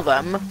sell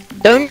them.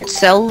 Don't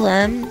sell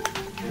them.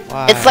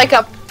 Why? It's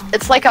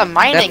like a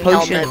mining They're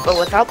helmet, potions. but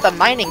without the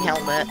mining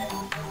helmet.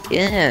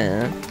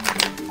 Yeah.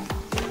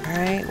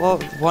 Alright, well,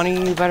 one of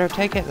you better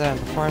take it then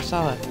before I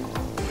sell it.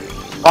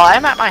 Well,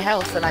 I'm at my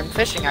house and I'm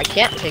fishing. I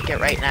can't take it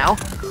right now.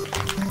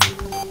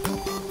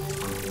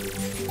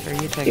 Here,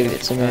 you take Give it.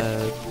 it to me.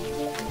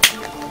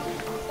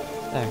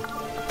 There.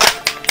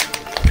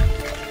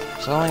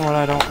 Selling what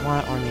I don't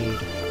want or need.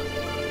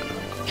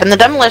 Can the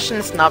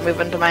demolitionist not move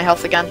into my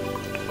house again?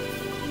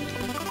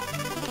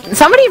 Can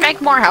somebody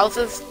make more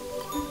houses?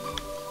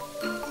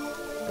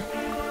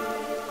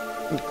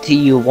 Do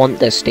you want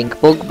the stink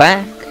bug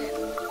back?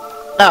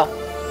 No.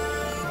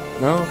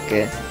 No?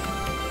 Okay.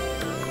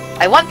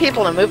 I want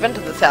people to move into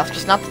this house,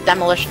 just not the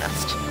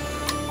demolitionist.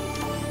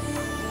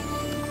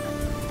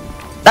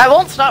 That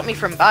won't stop me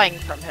from buying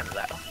from him,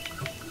 though.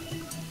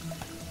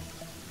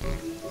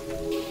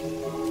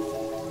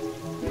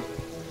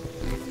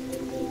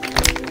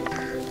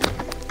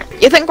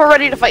 You think we're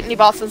ready to fight any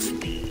bosses?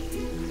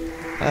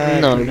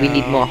 No, we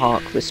need more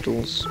heart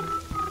crystals.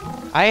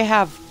 I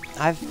have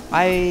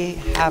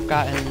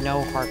gotten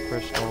no heart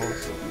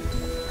crystals.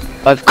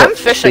 I've got I'm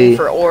fishing 2.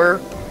 for ore.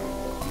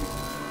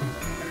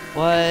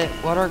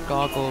 What are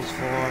goggles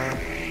for?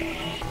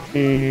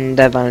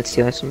 They're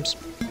vanity items.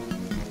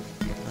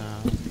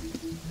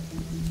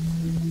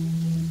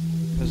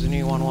 Does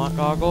anyone want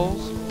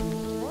goggles?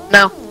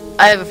 No,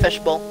 I have a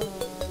fishbowl.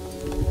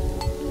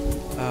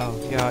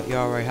 Oh, yeah, you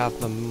already have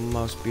the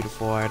most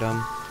beautiful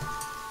item.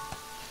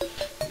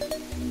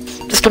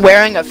 Just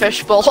wearing a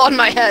fishbowl on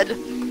my head.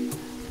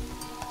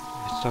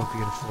 It's so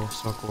beautiful,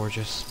 so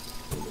gorgeous.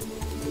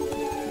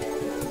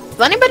 Does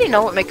anybody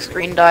know what makes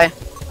green dye?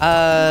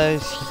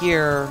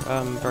 Here,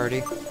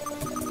 Birdie.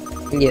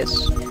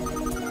 Yes.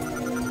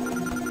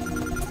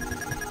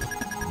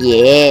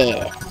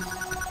 Yeah.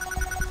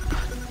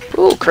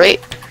 Ooh, crate.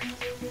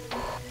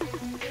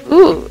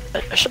 Ooh,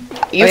 useless.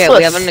 Oh yeah,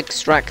 we have an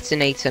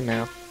extractinator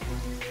now.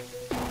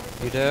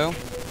 You do?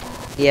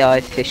 Yeah, I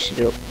fished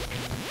it up.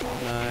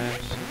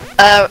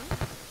 Nice.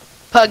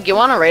 Pug, you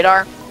want a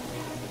radar?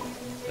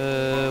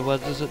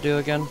 What does it do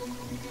again?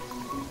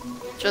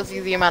 Shows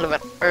you the amount of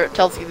it, or it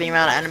tells you the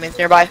amount of enemies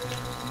nearby.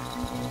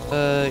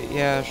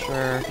 Yeah,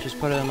 sure. Just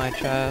put it in my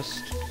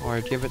chest,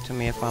 or give it to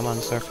me if I'm on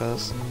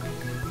surface.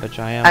 Which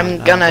I am. I'm right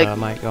now, gonna but I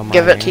might go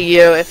Give it to mining.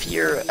 you if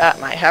you're at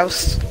my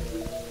house.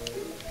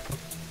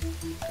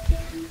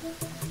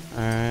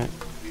 Alright.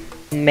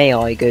 May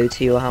I go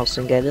to your house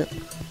and get it?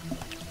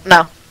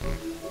 No.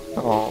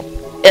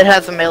 Oh. It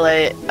has a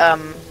melee,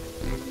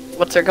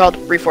 what's it called?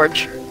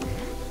 Reforge.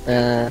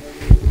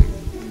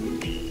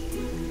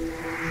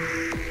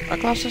 How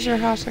close is your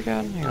house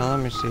again? Hang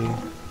on, let me see.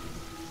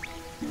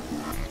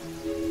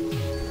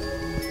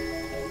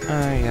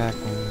 Yeah, I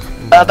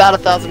can... About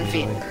 1,000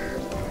 feet.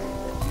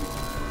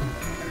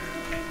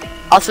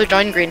 Also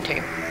join green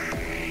team.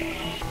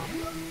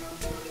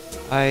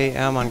 I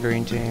am on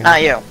green team.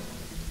 Not you.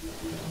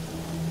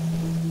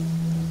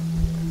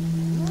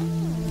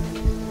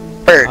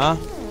 Bird. Huh?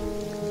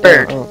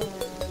 Bird. Oh.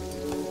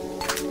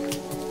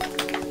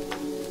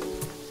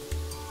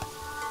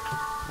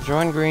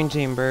 Join green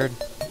team, bird.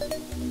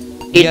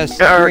 Eat- Yes,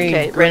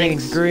 okay, green,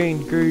 ratings.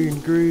 green, Green,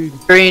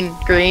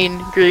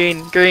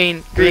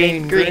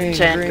 green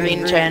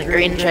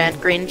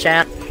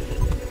chant.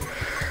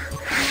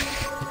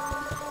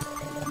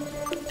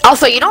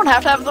 Also, you don't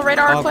have to have the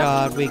radar Oh equipped.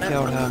 god, we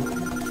killed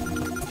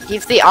him.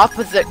 He's the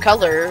opposite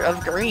color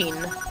of green.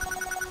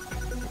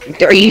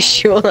 Are you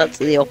sure that's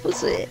the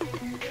opposite?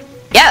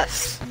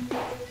 Yes.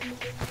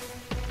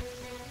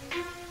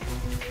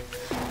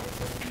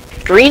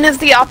 Green is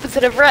the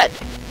opposite of red.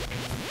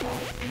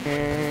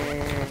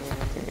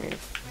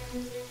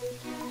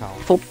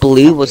 I thought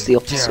blue was the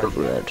opposite of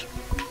red.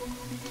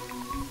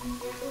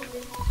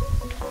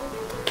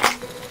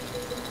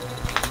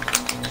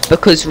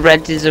 Because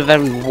red is a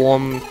very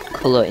warm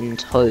colour in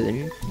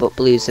tone, but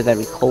blue is a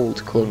very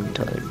cold colour in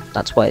tone.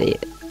 That's why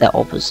they're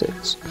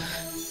opposites.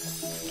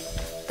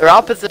 They're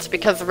opposites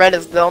because red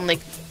is the only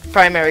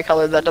primary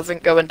color that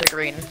doesn't go into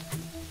green.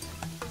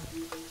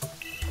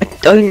 I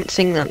don't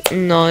think that.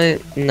 No.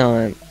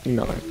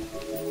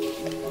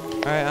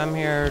 Alright, I'm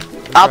here.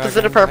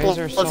 Opposite of purple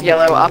Dragon. Why is there is so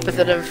yellow. much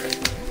Opposite of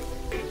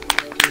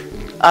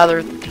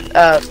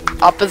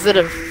opposite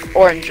of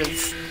orange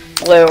is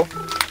blue.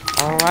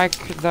 Oh, I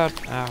could that.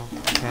 Oh,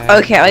 okay.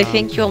 Okay, I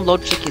think your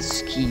logic is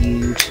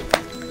skewed.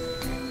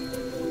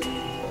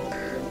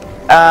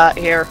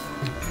 Here.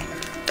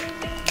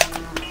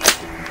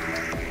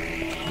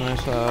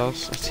 Nice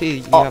house. See,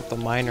 you Oh. have the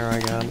miner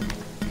again.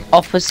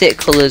 Opposite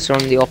colours are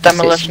on the opposite side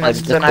of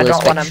Demolitionist, the and I colour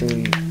don't want 'em.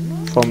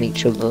 spectrum from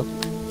each other.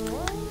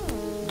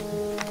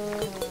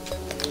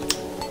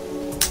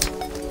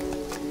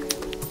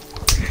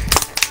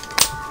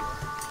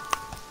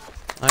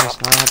 Nice,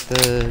 now I have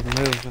to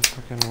move the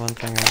fucking one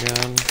thing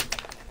again.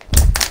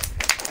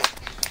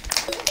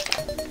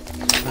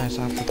 Nice,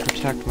 I have to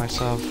protect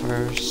myself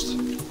first.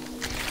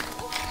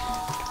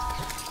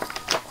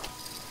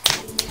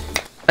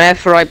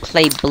 Whenever I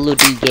play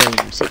bloody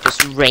games, it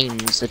just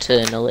rains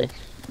eternally.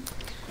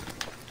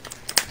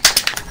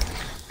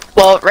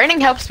 Well,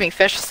 raining helps me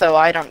fish, so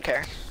I don't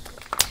care.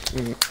 I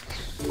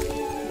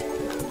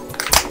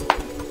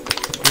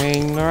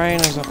mean, the rain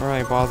isn't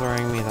really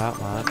bothering me that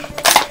much.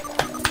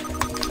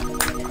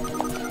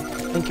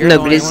 I think you're No, the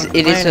but only it's, one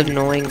it is complaining.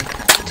 annoying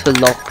to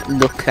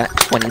look at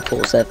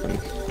 24/7.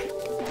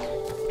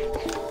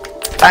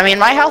 I mean,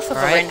 my house has a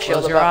Alright, rain shield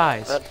close your above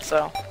eyes. it,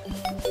 so.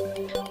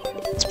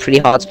 It's pretty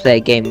hard to play a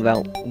game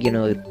without, you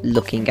know,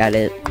 looking at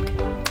it.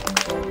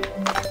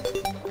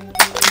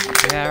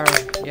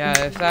 Yeah,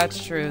 if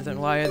that's true, then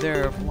why are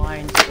there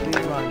blind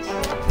speedruns?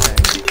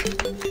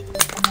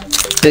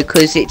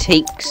 Because it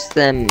takes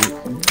them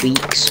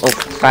weeks of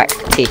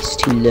practice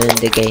to learn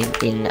the game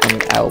in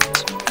and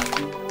out.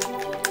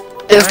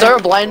 Is there a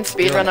blind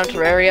speedrun of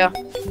Terraria? I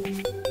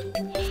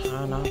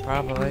don't know,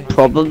 probably.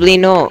 Probably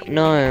not,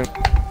 no.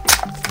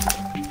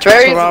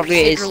 Terraria is a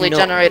Terraria is procedurally not-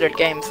 generated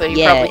game, so you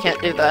Yeah. probably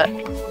can't do that.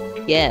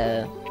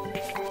 Yeah.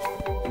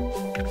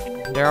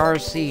 There are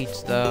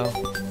seeds, though.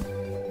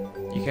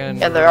 You can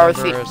Yeah, there are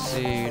remember a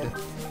seed.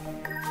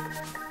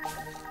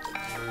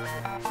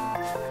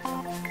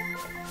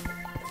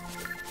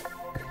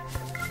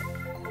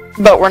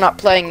 But we're not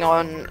playing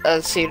on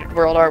a seeded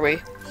world, are we?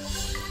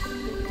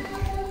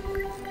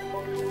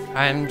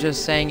 I'm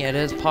just saying it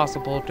is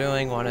possible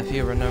doing one if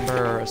you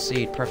remember a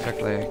seed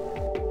perfectly.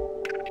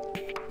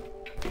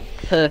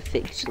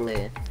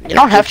 Perfectly. You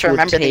don't have Which to would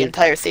remember the take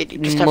entire seed, you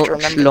just have to much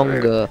remember the route.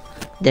 longer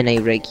than a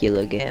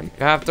regular game.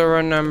 You have to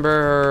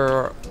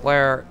remember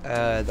where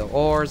the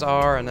ores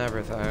are and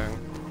everything.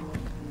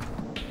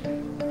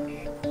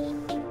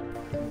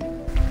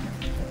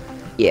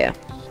 Yeah.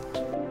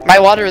 My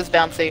water is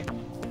bouncy.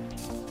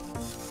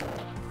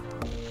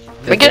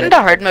 If we get Okay. into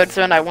hard mode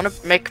soon, I want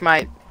to make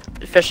my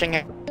fishing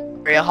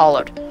area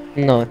hollowed.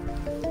 No.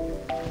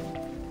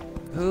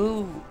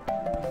 Who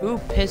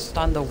pissed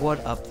on the wood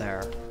up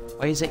there?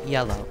 Why is it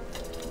yellow?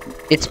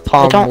 It's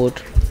palm don't-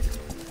 wood.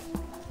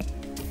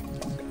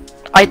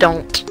 I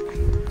don't.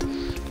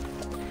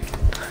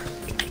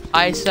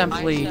 I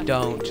simply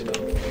don't.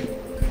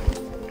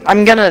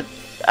 I'm gonna...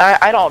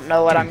 I don't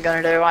know what I'm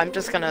gonna do. I'm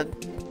just gonna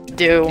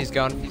do... He's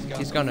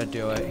gonna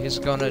do it. He's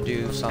gonna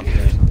do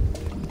something.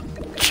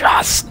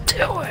 Just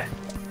do it.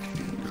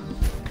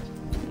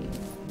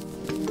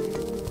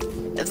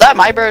 Is that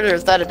my bird or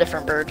is that a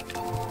different bird?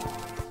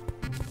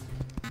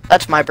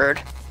 That's my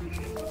bird.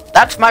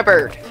 That's my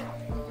bird.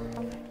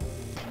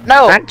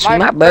 No, That's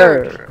my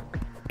bird.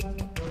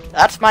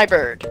 That's my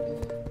bird.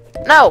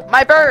 No,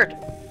 my bird.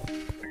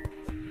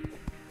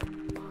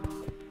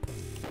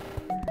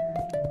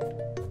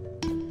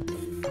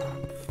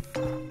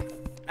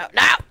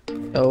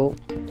 Oh.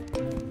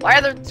 Why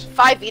are there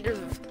 5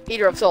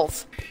 Eater of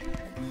Souls?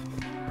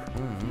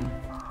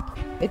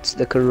 It's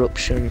the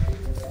corruption.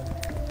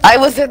 I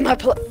was in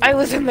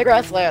the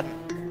grassland.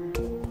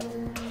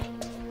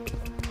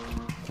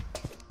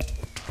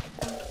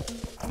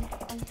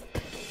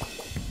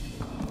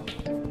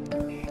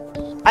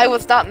 I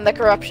was not in the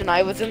corruption,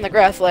 I was in the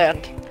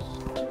grassland.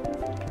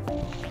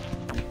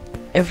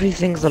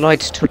 Everything the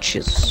light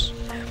touches,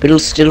 but it'll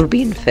still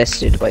be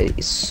infested by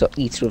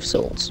Eater of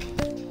Souls.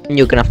 And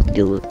you're gonna have to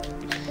deal with it.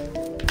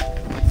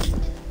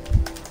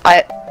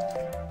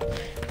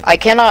 I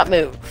cannot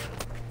move.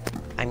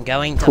 I'm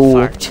going to Cool.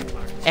 fart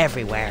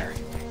everywhere.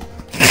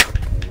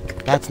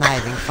 That's not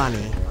even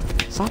funny.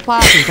 Stop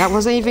laughing, that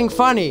wasn't even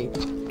funny.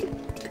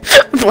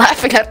 I'm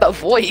laughing at the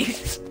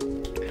voice.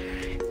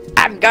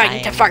 I'm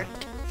going to fart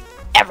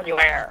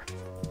everywhere.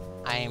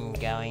 I'm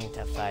going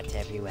to fart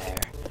everywhere.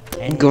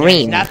 And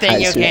Green there's nothing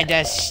you has can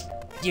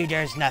left.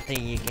 there's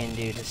nothing you can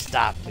do to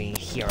stop me,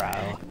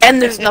 hero. And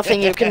there's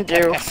nothing you can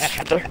do.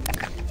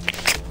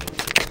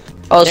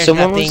 Oh, There's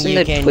someone was nothing in you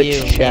the can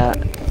Twitch do. chat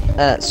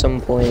at some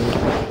point.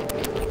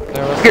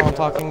 There was someone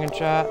talking in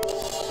chat.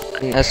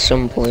 At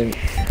some point.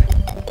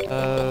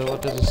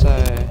 What does it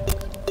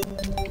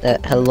say?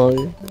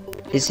 Hello?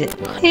 Is it?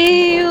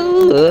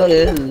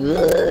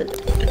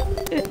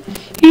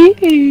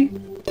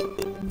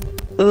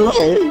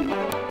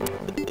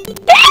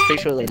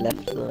 Pretty sure they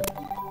left though.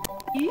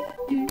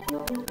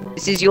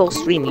 This is your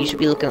stream, you should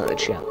be looking at the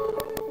chat.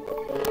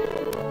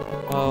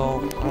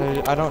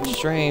 Oh, I don't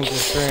stream to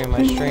stream,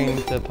 I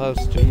stream to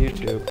post to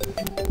YouTube.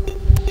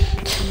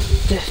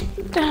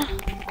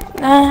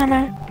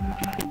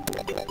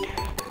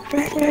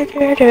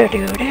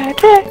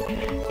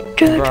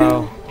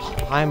 Bro,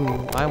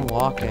 I'm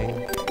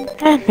walking.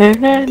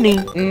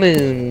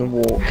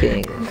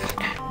 Moonwalking.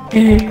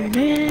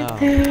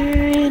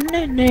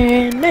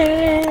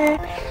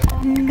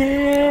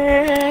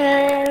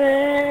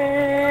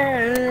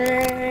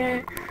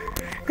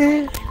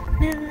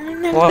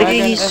 Why are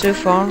you so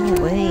far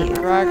away?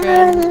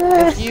 Dragon,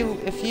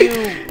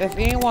 if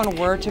anyone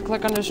were to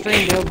click on the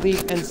stream, they'll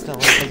leave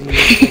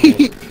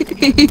instantly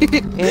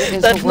because you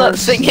That's not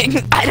singing.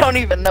 I don't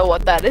even know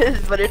what that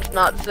is, but it's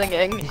not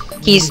singing.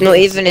 He's not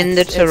even in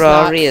the It's not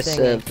Terraria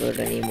singing.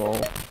 server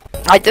anymore.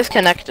 I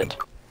disconnected.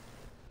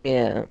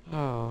 Yeah.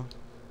 Oh.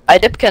 I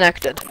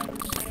disconnected.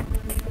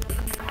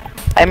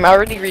 I'm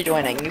already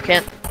rejoining. You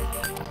can't.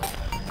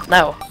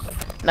 No.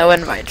 No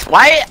invites.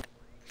 Why?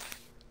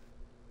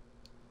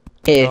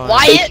 Here,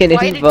 Wyatt, take an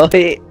why did-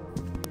 invite.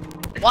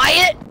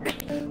 Wyatt?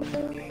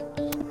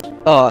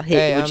 Oh,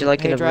 here, would you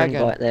like hey, an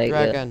invite? There you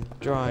go. Dragon,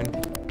 join.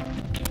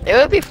 It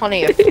would be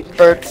funny if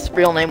Bird's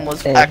real name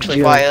was Hey, actually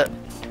June. Wyatt.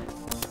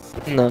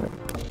 No.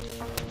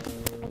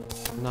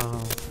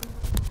 No.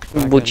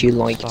 Would Dragon, you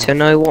like stop. to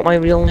know what my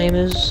real name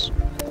is?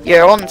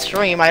 You're on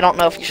stream. I don't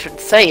know if you should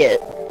say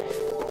it.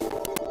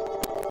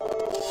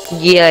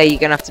 Yeah, you're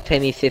gonna have to pay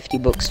me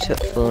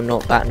 $50 for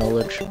not that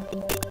knowledge.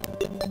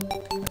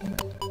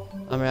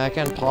 I mean, I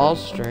can pause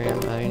stream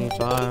at any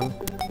time.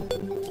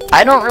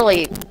 I don't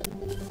really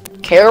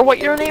care what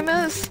your name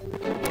is,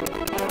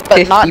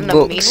 but not in a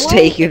mean $50, way.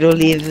 take it or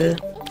leave it.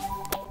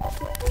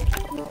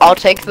 I'll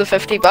take the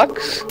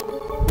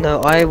 $50.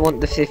 No, I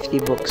want the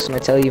 $50 and I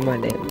tell you my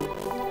name.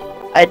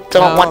 I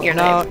don't want your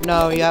no, name.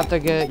 No, you have to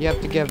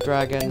give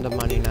Dragon the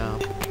money now.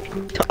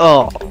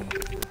 Oh.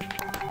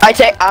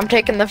 I'm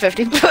taking the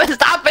 50.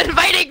 Stop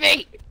inviting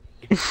me!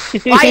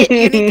 Wyatt,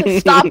 you need to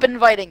stop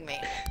inviting me.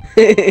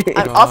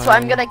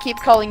 I'm gonna keep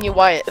calling you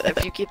Wyatt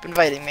if you keep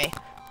inviting me.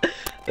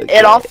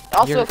 It also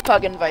You're- if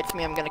Pug invites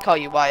me, I'm gonna call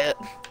you Wyatt.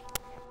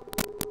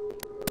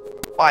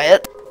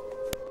 Wyatt,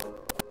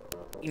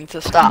 you need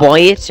to stop.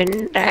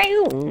 Quieting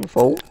down,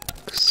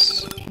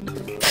 folks.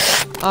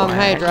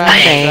 Hey,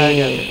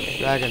 Hey.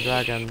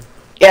 Dragon.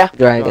 Yeah.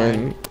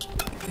 Dragon,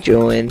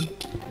 join.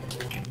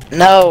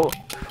 No.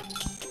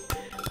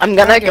 I'm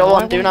gonna Dragon, go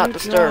why on Do won't Not you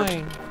Disturb.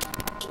 join?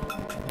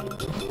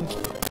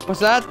 What's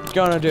that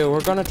gonna do?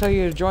 We're gonna tell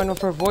you to join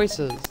with our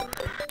voices.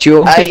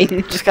 Join.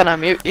 I'm just gonna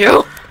mute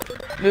you.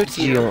 Mute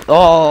you. Join.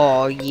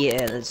 Oh,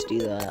 yeah, let's do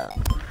that.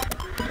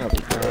 That'll be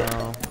great.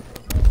 Oh.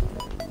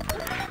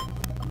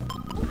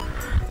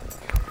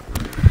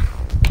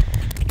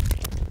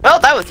 Well,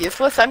 that was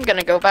useless. I'm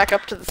gonna go back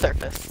up to the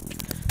surface.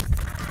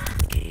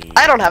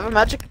 I don't have a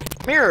magic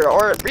mirror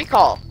or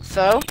recall,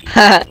 so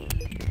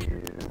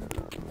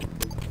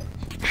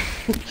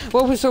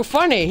What was so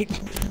funny?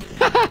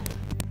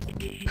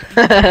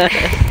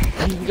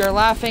 You're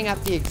laughing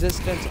at the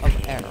existence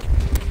of air.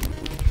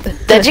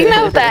 did you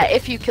know that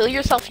if you kill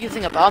yourself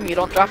using a bomb, you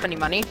don't drop any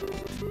money?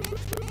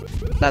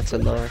 That's a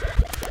lie.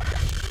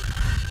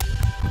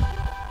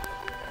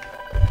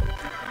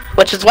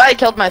 Which is why I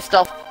killed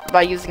myself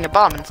by using a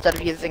bomb instead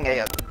of using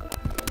a. I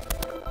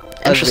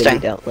Interesting. really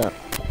doubt that.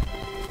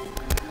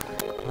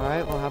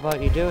 Alright, well how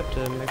about you do it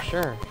to make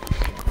sure?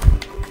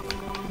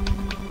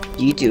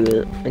 You do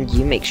it, and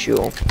you make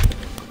sure.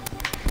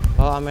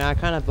 Well, I mean, I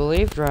kind of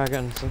believe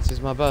Dragon since he's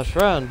my best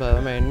friend, but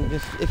I mean,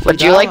 if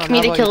Would you you doubt like him, me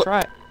how to about you kill-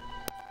 try it?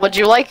 Would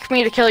you like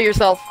me to kill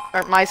yourself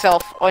or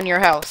myself on your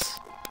house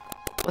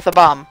with a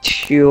bomb?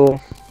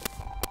 Sure.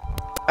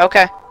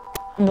 Okay.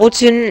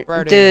 Wouldn't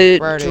Birdie, the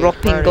Birdie,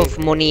 dropping Birdie. of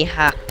money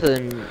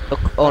happen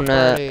on a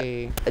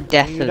Birdie,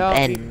 death do you of not-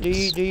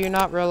 ends? do you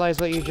not realize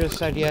what you just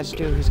said yes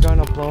to? He's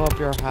going to blow up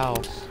your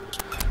house.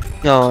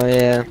 Oh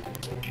yeah.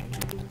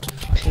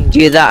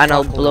 Do that and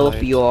I'll blow up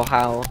Chocolate. your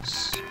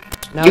house.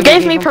 No, You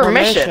gave me him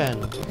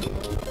permission.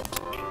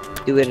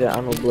 Do it and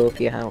I'll blow up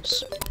your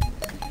house.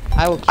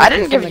 I will keep I you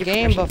didn't from give the you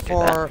game permission to do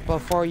that.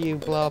 before you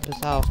blow up his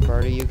house,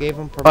 Birdie. You gave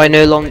him permission. I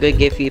no longer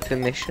give you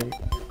permission.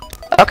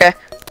 Okay.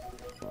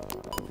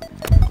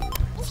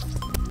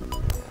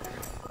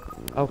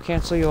 I'll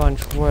cancel you on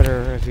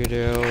Twitter if you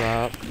do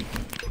that.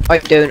 I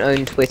don't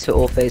own Twitter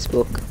or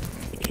Facebook.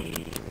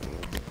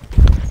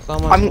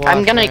 Someone's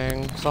I'm gonna-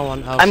 watching.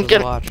 Someone else I'm is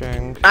gonna-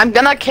 watching. I'm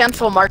gonna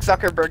cancel Mark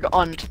Zuckerberg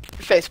on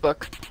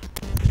Facebook.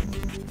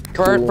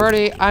 Cool.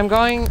 Birdie, I'm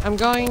going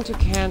to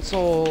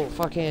cancel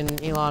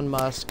fucking Elon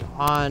Musk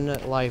on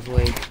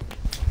Lively.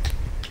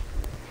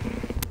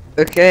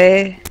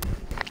 Okay.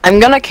 I'm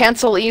gonna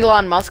cancel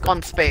Elon Musk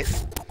on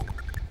space.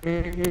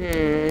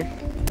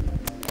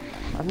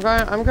 I'm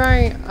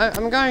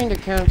going to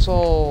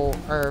cancel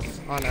Earth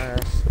on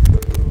Earth.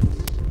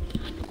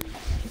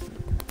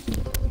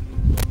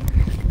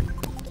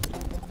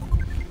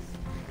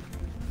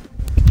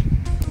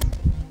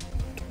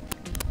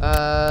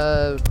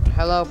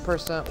 Hello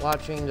person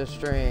watching the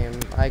stream.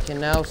 I can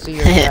now see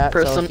your chat, so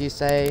Person. if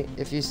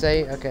you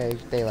say, okay,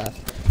 they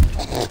left.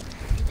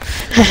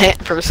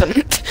 Person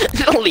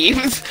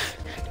leaves.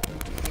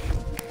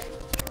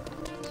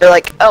 They're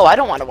like, oh, I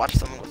don't want to watch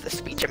someone with a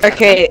speech impediment.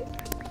 Okay.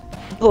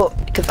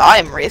 But Because I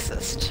am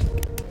racist.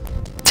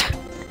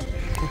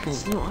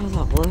 it's not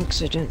how that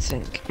works, I don't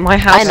think. My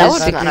house know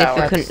is it's not how it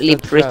works. significantly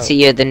That's the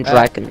prettier than joke.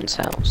 Dragon's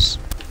house.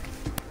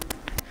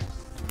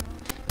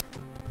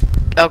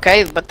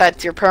 Okay, but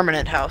that's your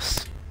permanent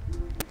house.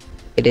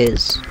 It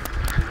is.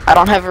 I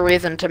don't have a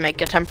reason to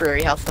make a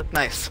temporary house look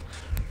nice.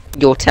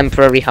 Your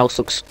temporary house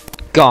looks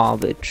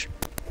garbage.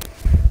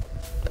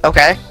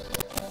 Okay.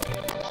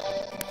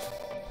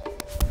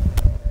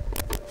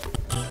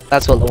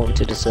 That's what I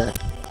wanted to say.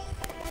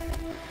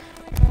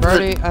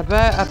 Birdie, I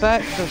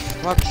bet the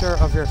structure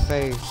of your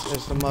face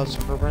is the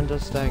most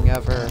horrendous thing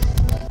ever.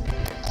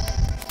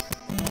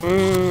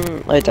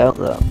 I doubt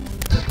that.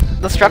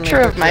 The structure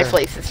me a of my picture.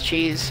 place is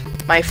cheese.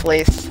 My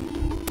place.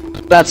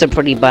 That's a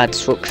pretty bad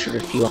structure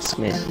if you ask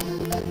me.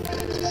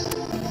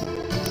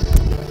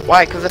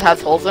 Why? Because it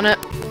has holes in it?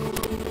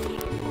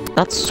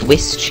 That's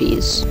Swiss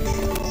cheese.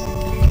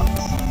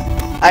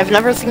 I've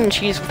never seen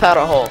cheese without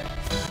a hole.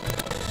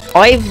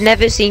 I've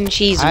never seen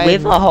cheese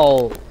with a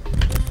hole.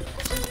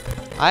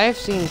 I've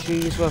seen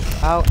cheese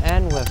without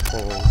and with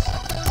holes.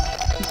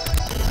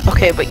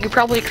 Okay, but you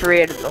probably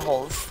created the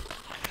holes.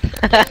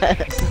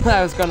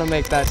 I was gonna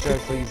make that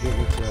joke, but you beat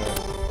me to it.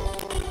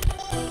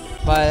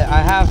 But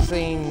I have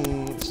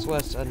seen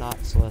Swiss and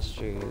not Swiss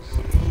cheese.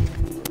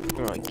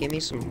 Alright, give me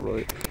some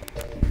rope.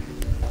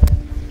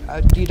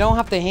 You don't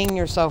have to hang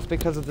yourself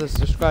because of this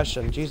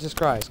discretion. Jesus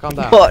Christ, calm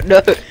down. What?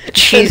 No.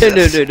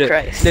 Jesus no.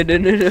 Christ. No.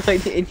 I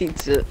need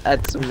to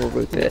add some more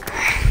rope here.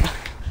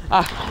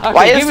 Okay,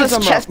 Why give is me this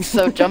some chest rope.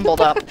 so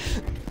jumbled up?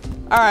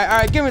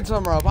 Alright, give me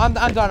some rope. I'm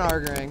done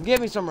arguing.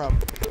 Give me some rope.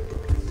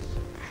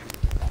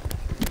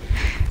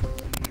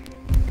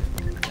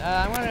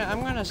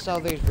 I'm gonna sell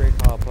these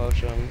recall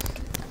potions.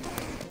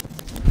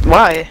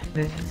 Why?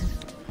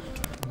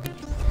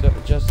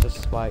 Just to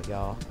spite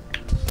y'all.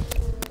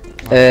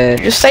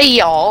 Just say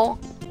y'all.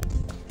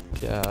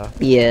 Yeah.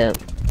 Yeah.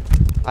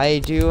 I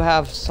do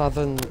have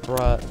southern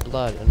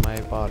blood in my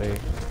body.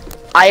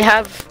 I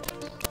have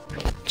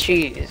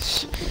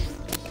cheese.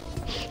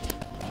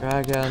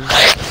 Dragon.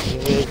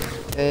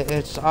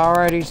 It's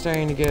already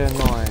starting to get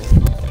annoying.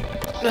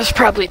 There's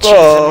probably cheese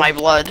Oh. in my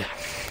blood.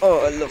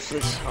 Oh, I love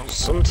this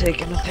house. I'm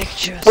taking a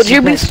picture. Would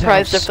you be best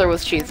surprised house. if there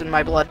was cheese in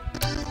my blood?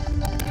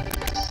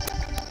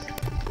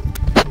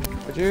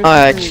 Would you I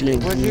actually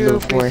would you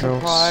love be my house.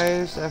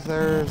 surprised if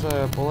there's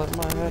a bullet in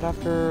my head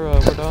after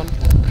we're done?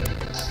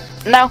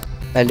 No.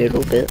 A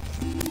little bit.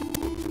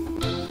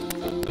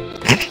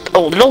 A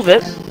little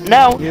bit.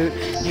 No.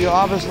 You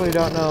obviously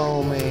don't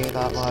know me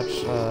that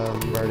much,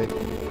 Birdie.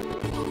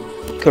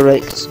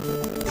 Correct.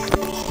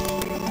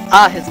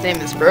 Ah, his name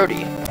is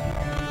Brody.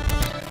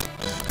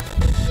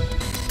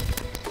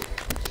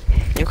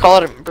 You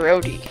call him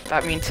Brody.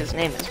 That means his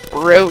name is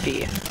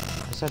Brody.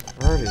 I said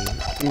Birdie.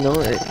 No,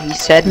 he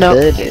said No.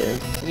 birdie.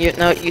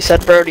 You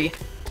said Brody.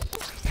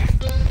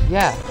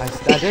 Yeah,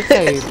 I did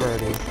say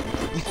Birdie.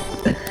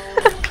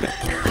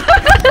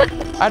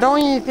 I don't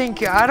even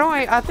think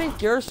I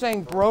think you're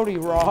saying Brody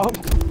wrong.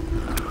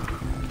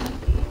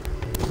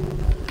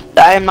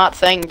 I am not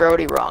saying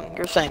Brody wrong.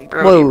 You're saying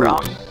Brody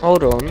wrong.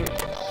 Hold on.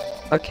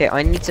 Okay,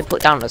 I need to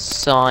put down a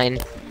sign.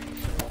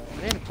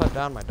 I need to put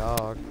down my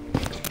dog.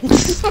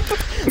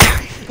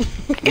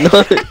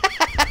 No.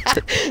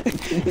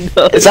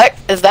 No. Is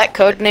that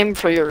code name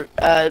for your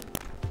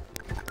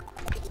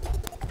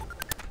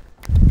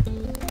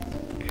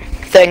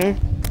thing?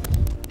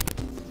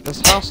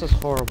 This house is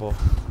horrible.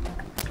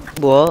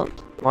 What?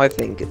 I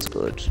think it's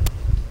good.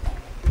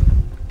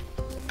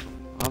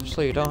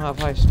 Obviously, you don't have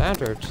high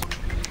standards.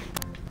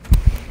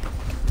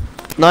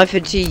 Neither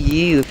do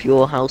you if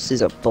your house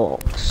is a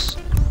box.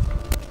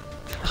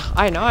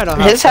 I know I don't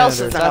have His house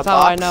standards. isn't a That's how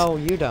I box. know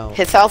you don't.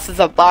 His house is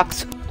a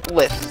box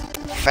with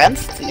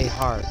fence to A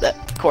heart. the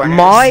corners.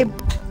 My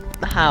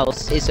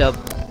house is a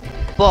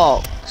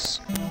box,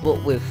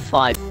 but with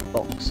 5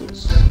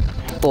 boxes.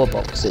 4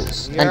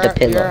 boxes. And a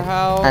pillow. Your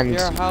house, and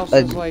your house a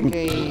is like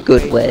a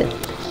good basement. way.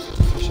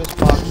 It's just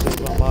boxes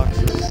on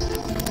boxes.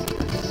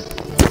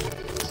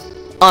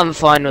 I'm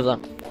fine with that.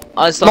 As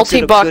long as it looks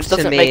Multi-box good to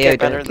doesn't me, make I it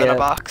better don't than a care.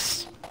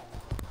 box.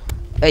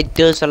 It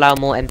does allow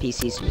more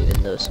NPCs to move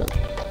in though, so.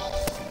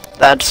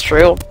 That's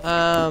true.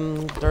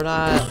 They're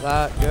not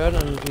that good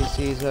on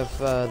PCs if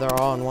they're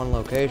all in one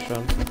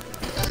location.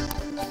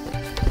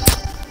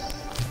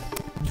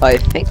 I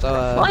think So,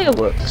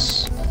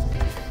 fireworks.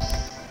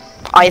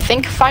 I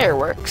think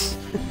fireworks.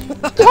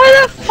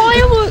 Why are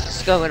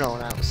fireworks going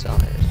on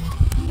outside?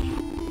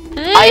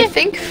 I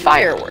think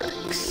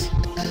fireworks.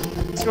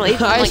 It's not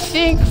even I like,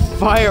 think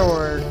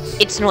fireworks.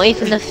 it's not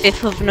even the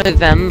 5th of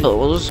November.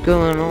 What's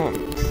going on?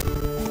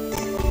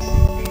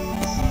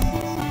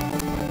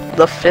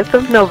 The 5th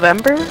of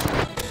November?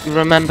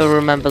 Remember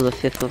the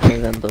 5th of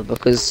November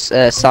because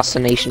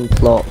assassination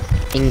plot,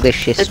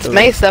 English history. It's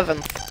May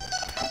 7th.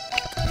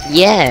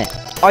 Yeah,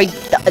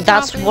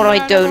 that's what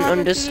I don't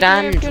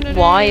understand.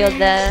 Why are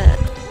there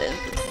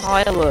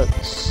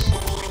fireworks?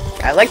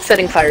 I like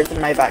setting fires in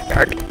my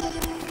backyard.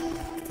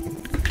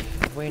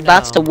 We know,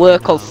 That's the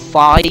work we of know.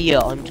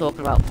 fire. I'm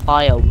talking about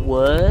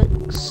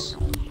fireworks.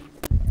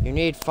 You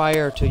need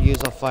fire to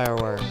use a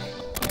firework.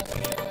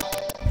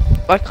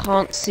 I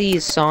can't see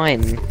a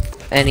sign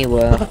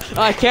anywhere.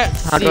 I can't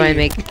How see. do I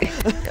make?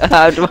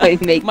 How do I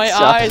make? My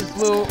signs? eyes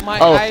blew. I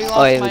Oh, lost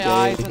here we my go,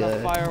 eyes here we in a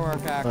go.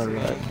 firework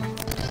accident.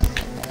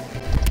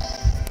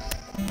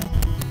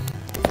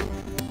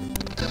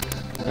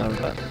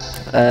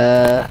 Alright.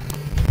 Alright.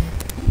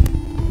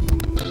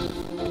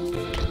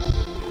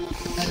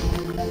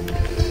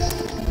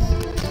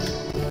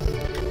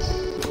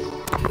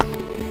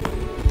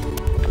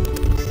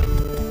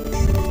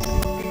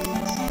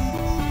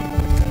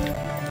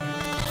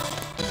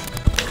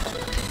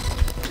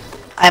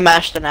 I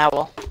mashed an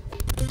owl.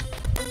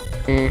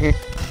 Mhm.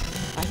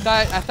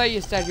 I thought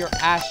you said you're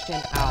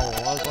Ashton Owl.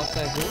 I was about to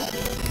say who?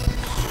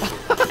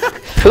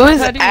 Who is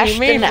What do you Ashton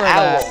mean for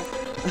Owl?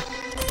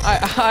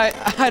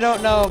 that? I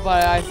don't know,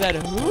 but I said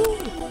who?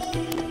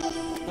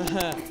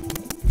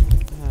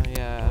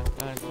 Yeah.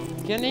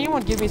 Can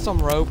anyone give me some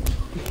rope?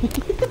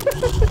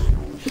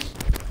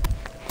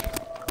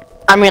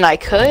 I mean, I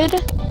could.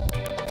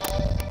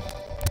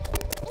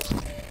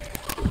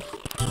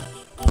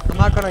 I'm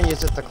not gonna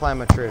use it to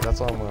climb a tree.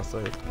 That's all I'm gonna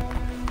say.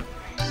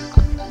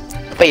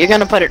 But you're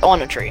gonna put it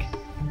on a tree.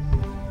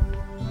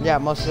 Yeah,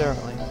 most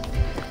certainly.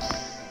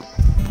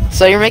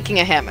 So you're making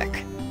a hammock.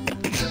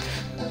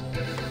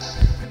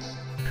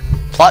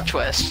 Plot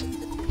twist.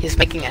 He's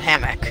making a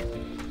hammock.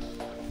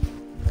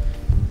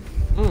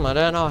 I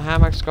didn't know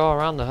hammocks go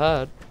around the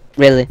head.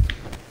 Really?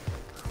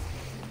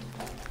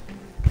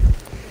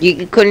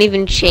 You couldn't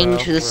even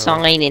change the Bro.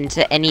 sign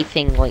into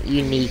anything like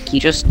unique. You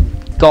just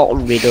got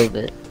rid of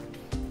it.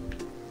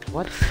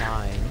 What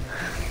sign?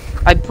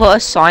 I put a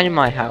sign in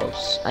my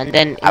house, and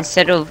then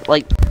instead of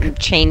like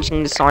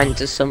changing the sign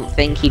to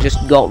something, he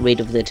just got rid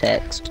of the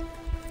text.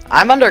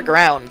 I'm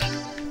underground.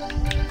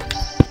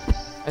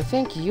 I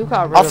think you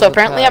got rid of Also, the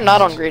apparently I'm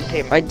not on text. green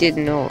team. I did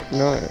not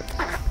know.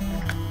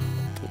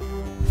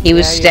 He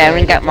was Yeah, you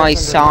staring did. at my You're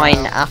just in sign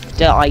denial.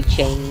 after I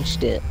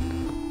changed it.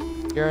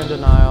 You're in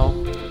denial.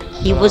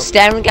 He Shut was up.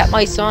 staring at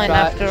my sign Shut-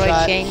 after I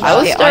shut- changed I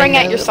was it. staring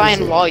at know your it was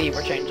sign it. while you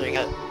were changing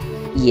it.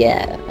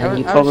 Yeah, and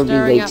you I was probably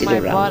staring at waited my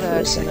around for a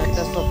buttocks and second. it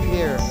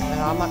disappeared.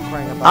 And I'm not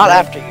crying about Not it.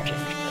 after you changed it.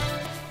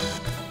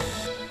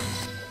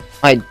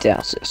 I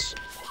doubt it.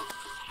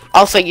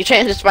 Also, you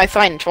changed my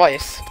sign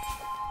twice.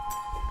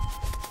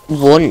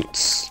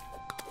 Once.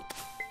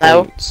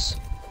 No? Once.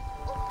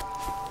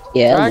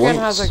 Yeah, Dragon once.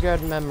 has a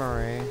good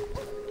memory.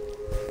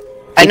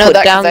 I You know put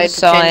that down because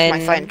the I had to change my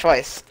sign. sign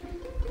twice.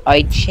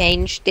 I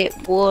changed it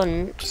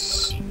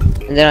once,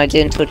 and then I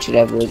didn't touch it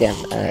ever again.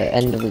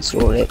 End of the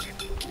story.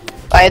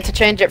 I had to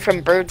change it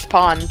from Bird's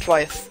Pond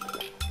twice.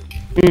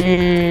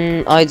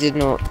 I did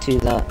not do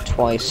that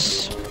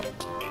twice.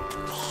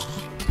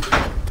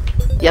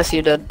 Yes,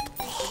 you did.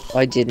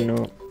 I did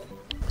not.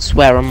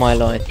 Swear on my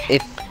life.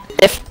 If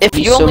If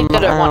You you only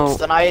did it somehow- once,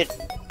 then I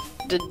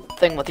did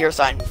thing with your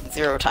sign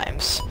 0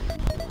 times.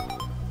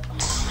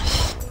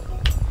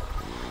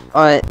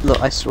 I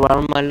swear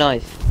on my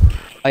life,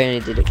 I only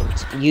did it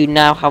once. You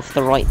now have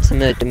the right to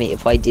murder me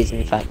if I did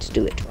in fact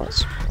do it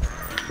twice,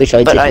 which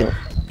I But did I- not.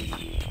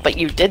 But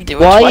you did do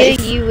it Why twice.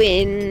 are you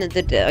in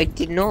the? I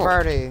did not.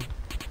 Birdie,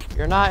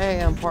 you're not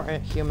an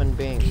important human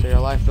being, so your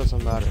life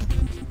doesn't matter.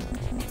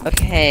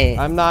 Okay.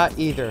 I'm not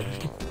either.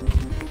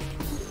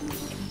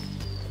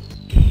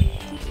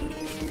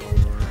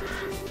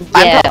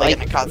 I'm Yeah, probably like,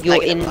 gonna cause you're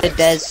negative in the vibes.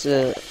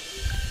 desert.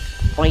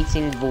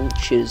 fighting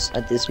vultures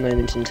at this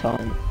moment in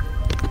time.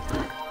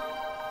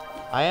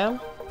 I am?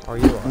 Or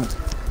you are?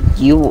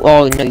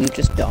 Oh no, you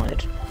just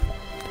died.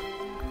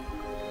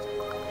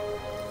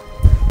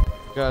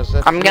 Because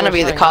if I'm gonna you're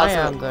be the saying cause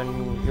I of am,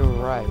 then you're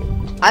right.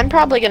 I'm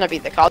probably gonna be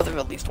the cause of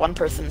at least one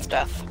person's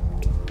death.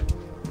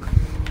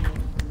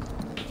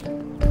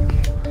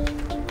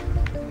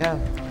 Yeah.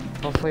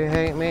 Hopefully you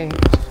hate me.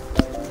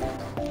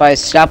 If I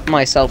stab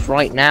myself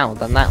right now,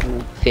 then that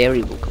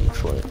theory will come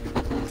true.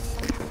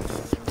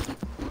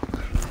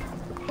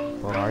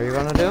 Well, are you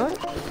gonna do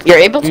it? You're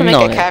able to make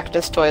No. a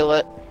cactus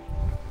toilet.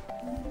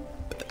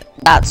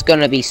 That's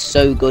gonna be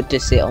so good to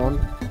sit on.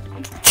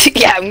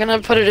 Yeah, I'm gonna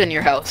put it in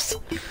your house.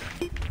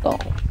 Oh.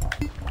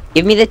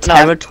 Give me the No.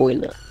 terror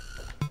toilet.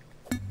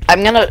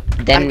 I'm gonna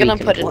Then we can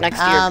put it put- next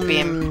to your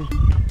beam.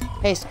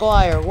 Hey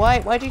Squire,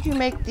 why did you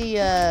make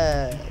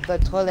the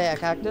toilet a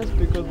cactus?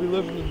 Because we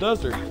live in the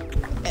desert.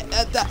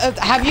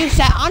 Have you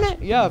sat on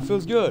it? Yeah, it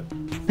feels good.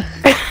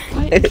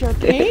 What is your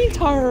pain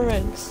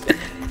tolerance?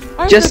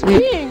 I'm Just the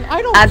king.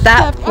 I don't at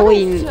that step, I don't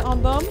point- sit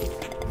on them.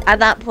 At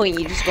that point,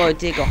 you just gotta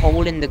dig a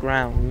hole in the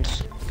ground.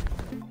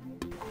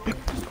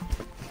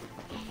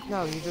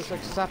 No, you just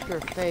accept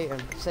your fate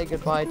and say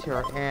goodbye to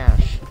your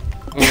ash.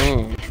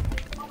 Mm.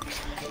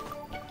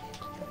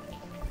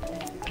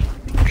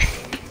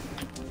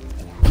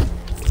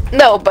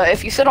 No, but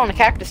if you sit on a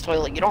cactus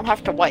toilet, you don't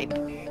have to wipe.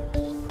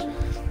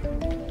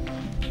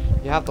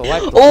 You have to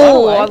wipe the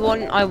Oh, sweat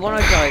away. I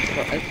want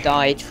a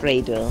dye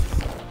trader.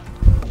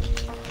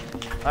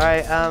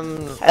 Alright, I I'm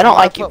don't gonna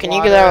like you. put Can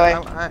you get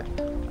that water-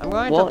 I'm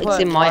going Well, to it's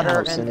put in my water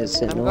house in, and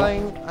is it I'm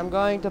not?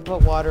 going to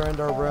put water in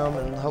their room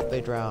and hope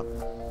they drown.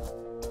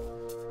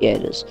 Yeah,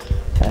 it is.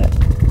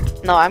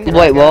 No, I'm gonna.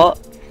 Wait, what?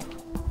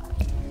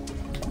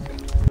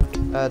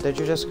 Did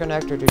you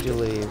disconnect or did you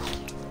leave?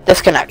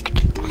 Disconnect.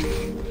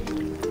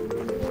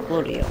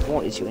 Claudia,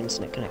 what is your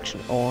internet connection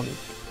on?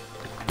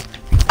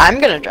 I'm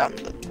gonna drown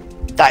the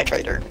dye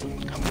trader.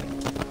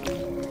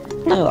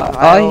 No,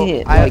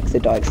 I like the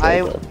dye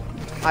trader.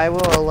 I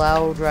will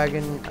allow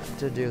Dragon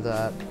to do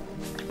that.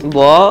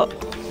 What?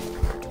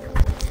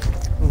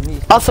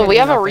 Also, we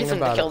have a Nothing reason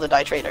to about kill it. the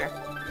dye trader.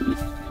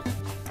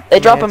 They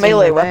drop a It's in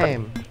melee their weapon.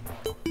 name.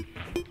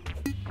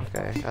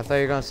 Okay, I thought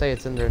you were gonna say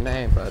it's in their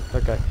name, but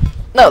okay.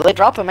 No, they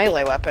drop a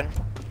melee weapon.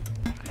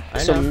 I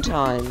know.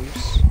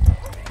 Sometimes.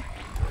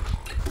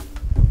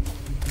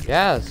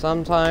 Yeah,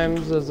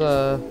 sometimes is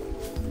a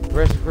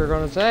risk we're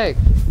gonna take.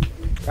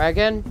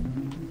 Dragon?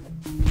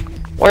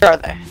 Where are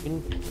they?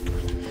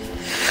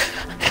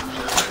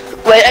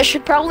 Wait, I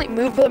should probably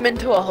move them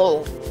into a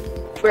hole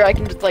where I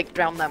can just like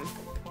drown them.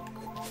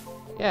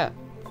 Yeah.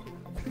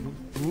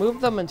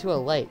 Move them into a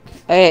lake.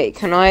 Hey,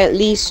 can I at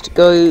least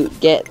go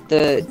get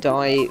the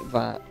dye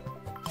vat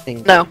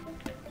thing? No.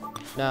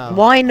 No.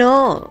 Why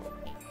not?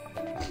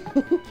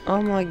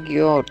 Oh my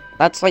god.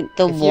 That's like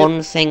the If you-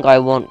 one thing I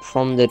want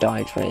from the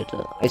dye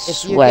trader. I If you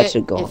swear get-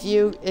 to god.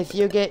 If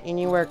you get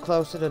anywhere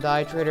close to the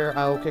dye trader,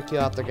 I will kick you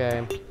out the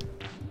game.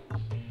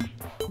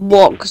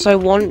 What? Because I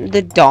want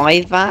the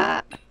dye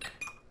vat?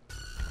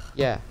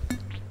 Yeah.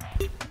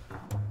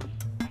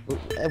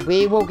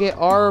 We will get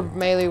our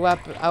melee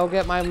weapon. I'll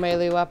get my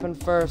melee weapon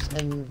first,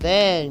 and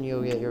then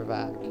you'll get your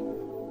vac.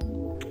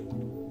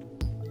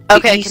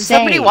 Okay, you can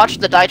somebody say? watch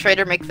the dye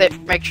trader make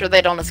sure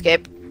they don't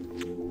escape?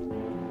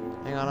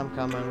 Hang on, I'm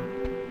coming.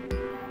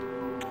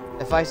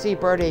 If I see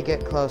Birdie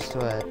get close to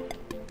it,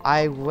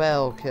 I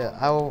will kill.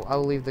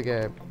 I'll leave the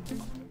game.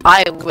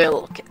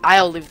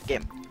 I'll leave the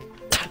game.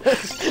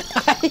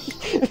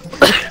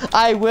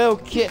 I will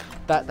kill.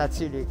 That's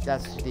too deep.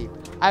 That's too deep.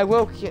 I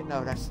will kill.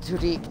 No, that's too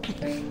deep.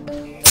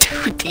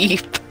 Too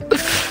deep.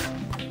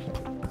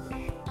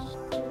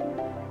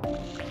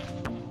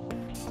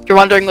 You're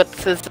wondering what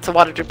this is? It's a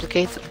water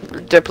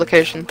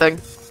duplication thing.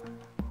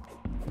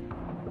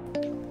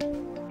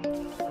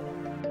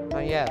 Oh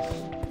yes.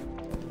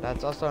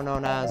 That's also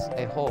known as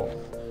a hole.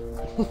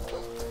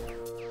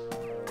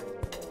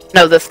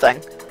 No, this thing.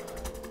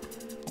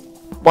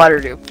 Water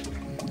dupe.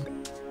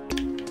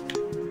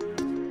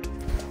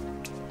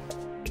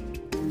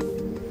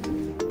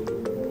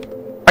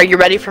 Are you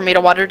ready for me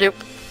to water dupe?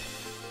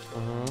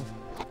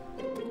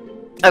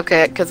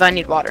 Okay, because I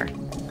need water.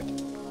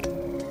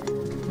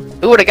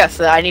 Who would have guessed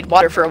that I need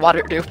water for a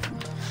water dupe?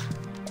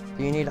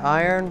 Do you need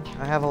iron?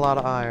 I have a lot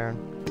of iron.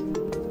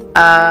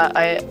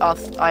 I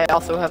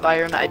also have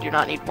iron. I do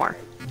not need more.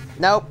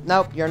 Nope,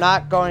 nope. You're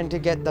not going to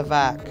get the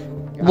vac.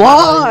 You're Why?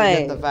 not going to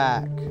get the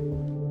vac.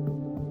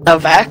 A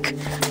vac?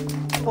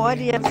 Why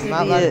do you have to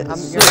Not be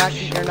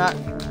letting- you're not.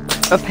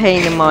 a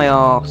pain in my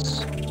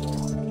ass?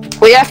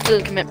 We have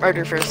to commit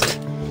murder first.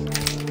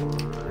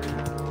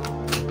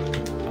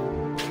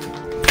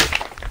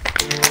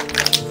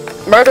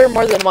 Murder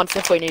more than once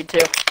if we need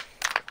to.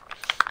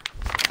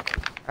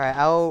 Alright,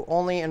 I'll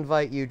only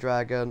invite you,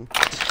 Dragon.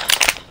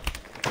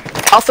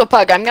 Also,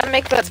 Pug, I'm gonna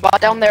make that spot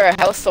down there a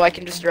house so I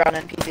can just drown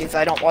NPCs.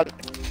 I don't want.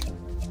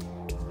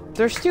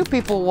 There's two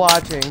people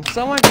watching.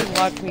 Someone just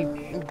watch me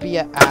be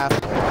an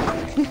asshole.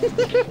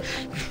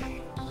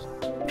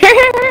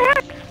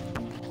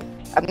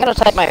 I'm gonna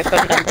type my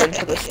phone number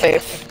into the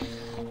space.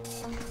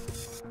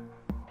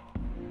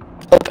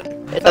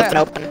 Open. It doesn't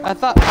open. I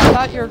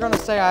thought you were gonna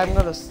say I'm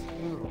gonna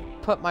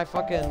put my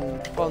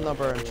fucking phone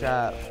number in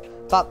chat.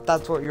 Thought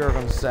that's what you were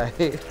gonna say.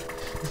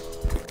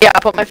 Yeah,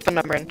 I'll put my phone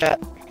number in chat.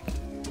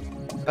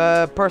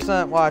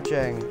 Person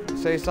watching,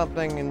 say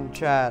something in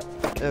chat.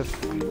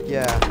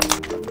 Yeah.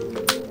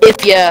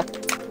 If yeah.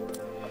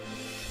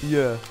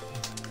 Yeah.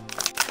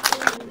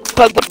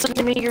 Pug, what's the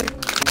name of your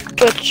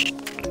Twitch?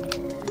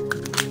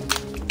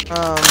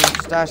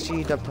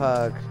 Stashy the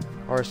Pug.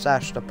 Or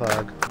Sash the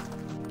Pug.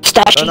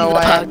 Stashy the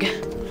Pug.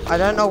 I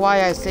don't know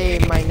why I say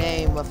my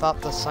name without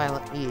the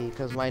silent E,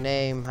 because my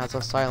name has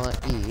a silent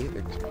E.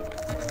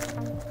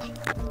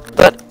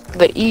 But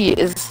the E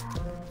is...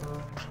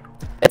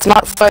 It's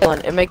not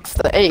silent, it makes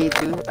the A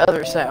do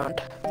other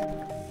sound.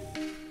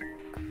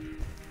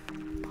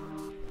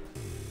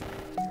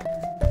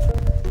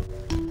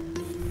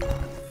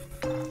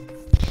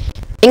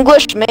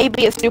 English may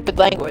be a stupid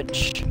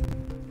language.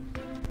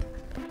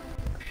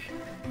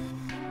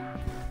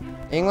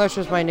 English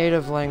is my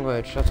native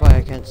language, that's why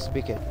I can't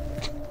speak it.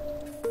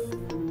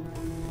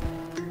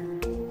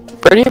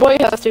 Birdie Boy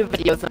has 2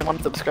 videos and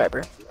 1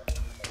 subscriber.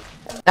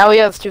 Now he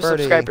has 2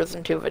 Birdie. subscribers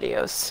and 2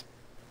 videos.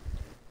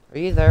 Are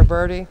you there,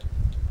 Birdie?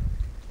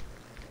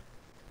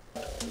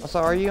 Also,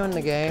 are you in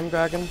the game,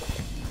 Dragon?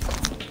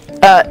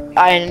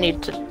 I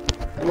need to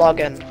log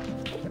in.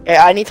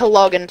 Yeah, I need to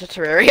log into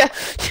Terraria.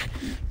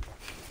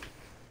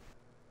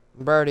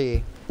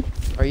 Birdie,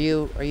 are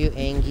you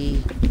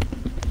angry?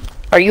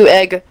 Are you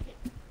egg?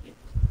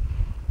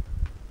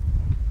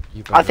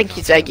 You I think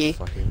he's eggy.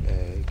 Fucking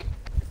egg.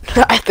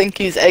 I think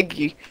he's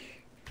eggy.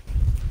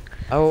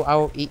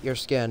 I'll eat your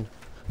skin.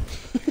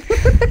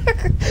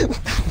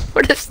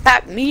 What does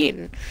that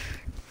mean?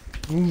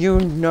 You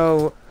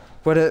know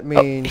what it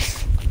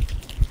means.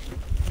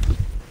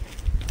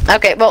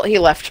 Okay, well, he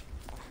left.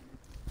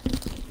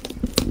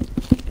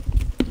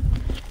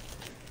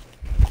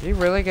 Did he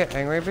really get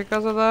angry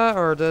because of that,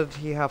 or did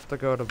he have to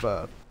go to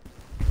bed?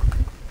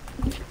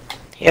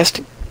 He has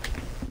to...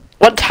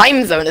 What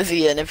time zone is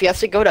he in if he has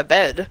to go to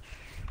bed?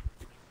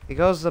 He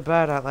goes to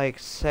bed at like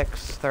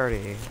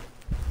 6:30.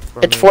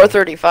 It's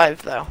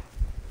 4:35 though.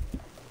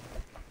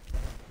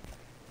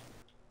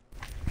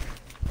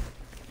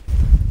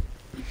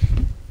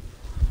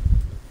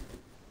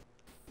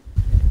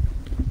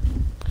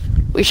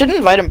 We should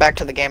invite him back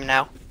to the game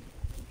now.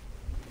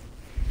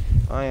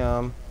 I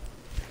am.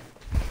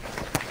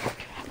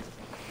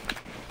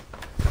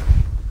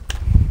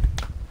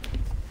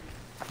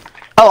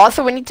 Oh,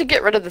 also we need to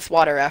get rid of this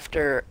water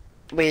after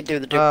we do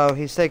the dupe. Oh,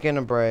 he's taking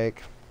a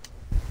break.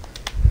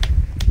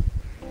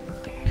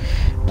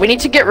 We need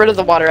to get rid of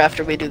the water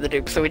after we do the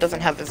dupe so he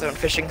doesn't have his own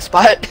fishing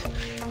spot.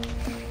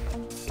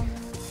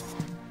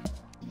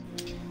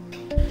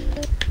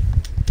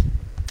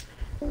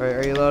 Wait,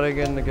 are you loading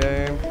in the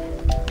game?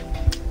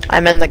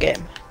 I'm in the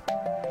game.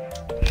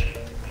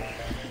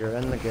 You're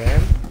in the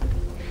game?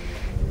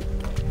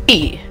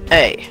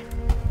 E-A.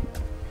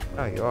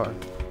 Oh, you are.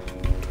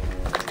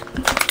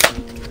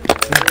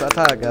 That's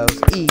how it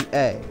goes.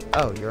 E-A.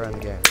 Oh, you're in the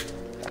game.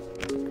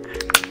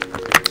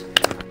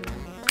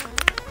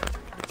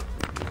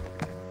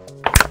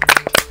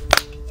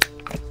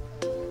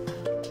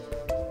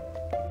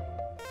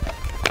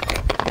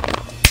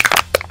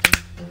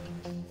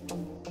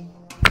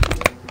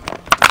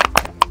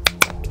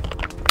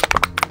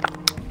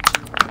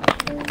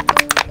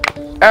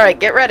 Alright,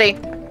 get ready.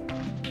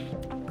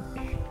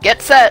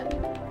 Get set.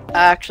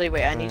 Actually,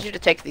 wait, I need you to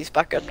take these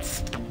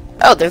buckets.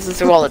 Oh, there's a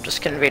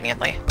zoologist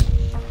conveniently.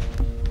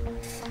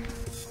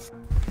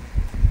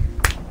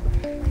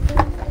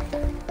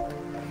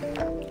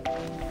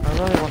 I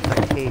really want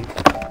that cape.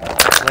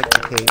 I like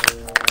the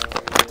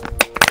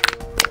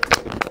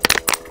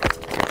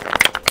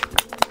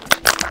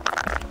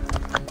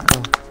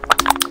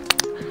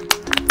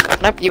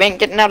cape. Nope, you ain't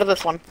getting out of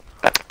this one.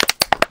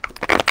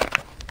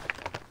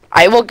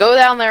 I will go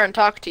down there and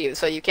talk to you,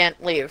 so you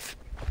can't leave.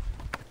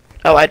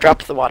 Oh, I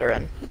dropped the water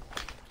in.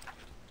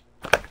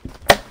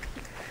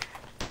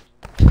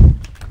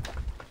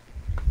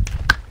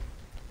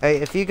 Hey,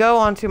 if you go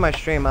onto my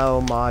stream, I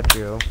will mod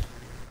you.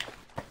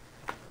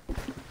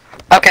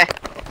 Okay.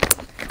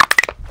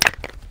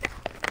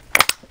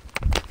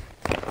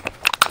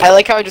 I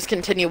like how I just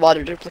continue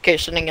water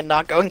duplicationing and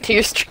not going to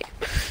your stream.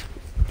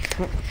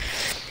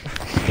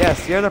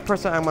 Yes, you're the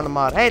person I'm gonna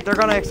mod. Hey, they're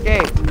gonna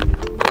escape.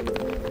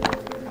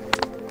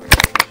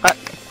 What?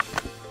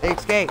 They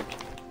escaped.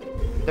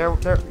 You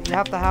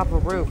have to have a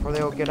roof or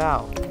they'll get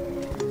out.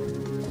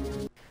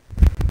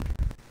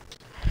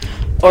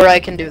 Or I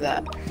can do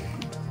that.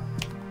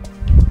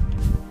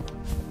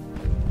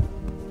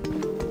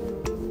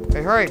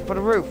 Hey, hurry, put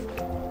a roof.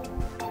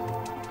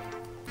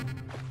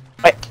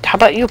 Wait, how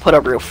about you put a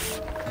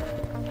roof?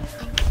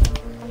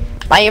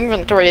 My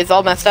inventory is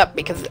all messed up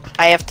because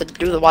I have to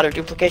do the water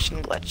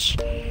duplication glitch.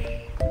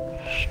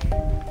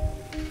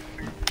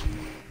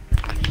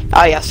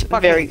 Oh yes,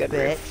 Fucking very good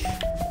bitch.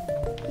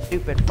 roof.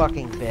 Stupid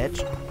fucking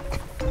bitch.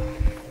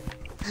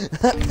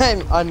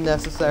 I'm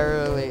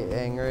unnecessarily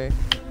angry.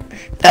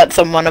 At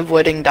someone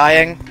avoiding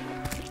dying.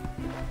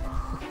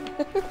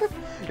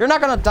 You're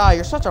not gonna die,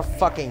 you're such a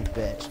fucking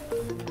bitch.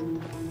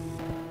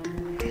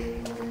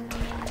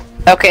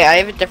 Okay, I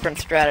have a different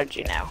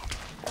strategy now.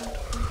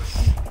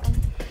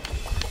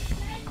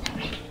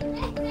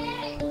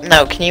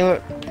 No, can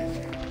you...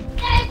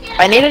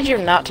 I needed you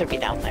not to be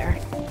down there.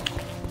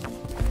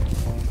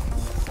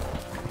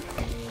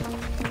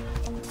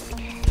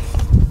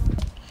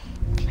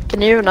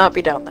 Can you not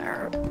be down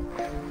there?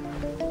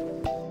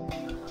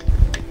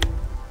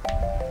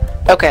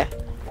 Okay.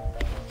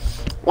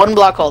 One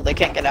block hole, they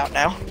can't get out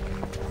now.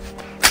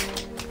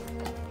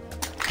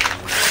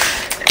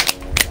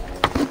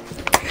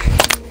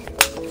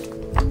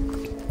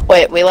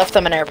 Wait, we left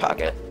them an air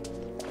pocket.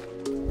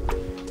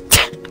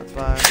 That's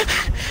fine.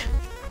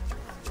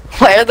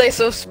 Why are they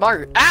so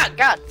smart? Ah,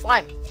 God,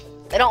 slime.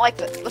 They don't like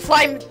this. The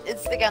slime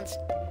is against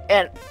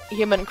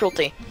human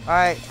cruelty.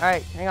 Alright,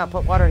 hang on,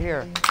 put water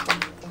here.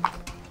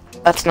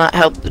 That's not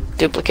how the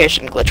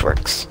duplication glitch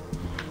works.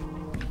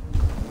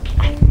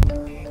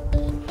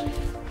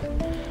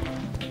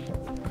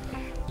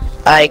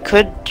 I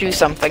could do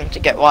something to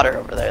get water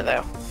over there,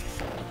 though.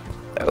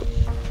 Oh.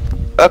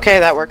 Okay,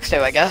 that works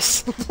too, I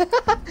guess.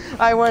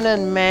 I went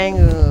in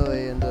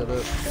manually and did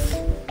it.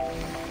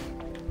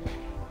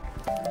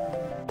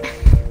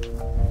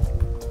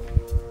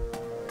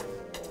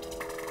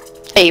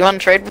 Hey, you want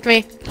to trade with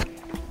me?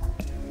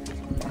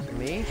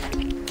 Me?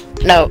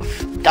 No,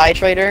 die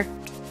trader.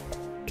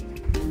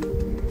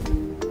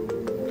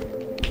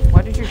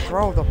 Why did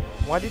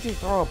you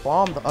throw a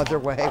bomb the other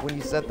way when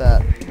you said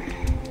that?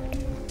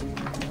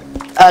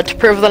 To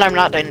prove that I'm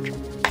not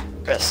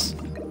dangerous.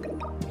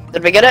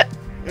 Did we get it?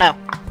 No.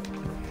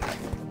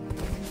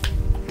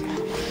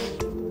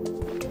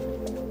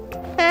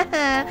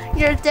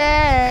 You're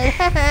dead.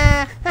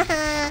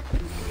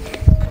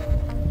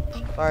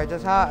 Sorry,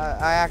 just how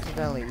I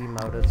accidentally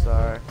emoted.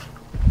 Sorry.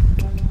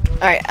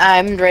 Alright,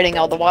 I'm draining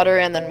all the water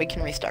and then we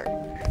can restart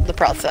the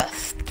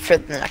process for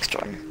the next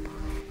one.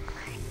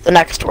 The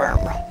next worm.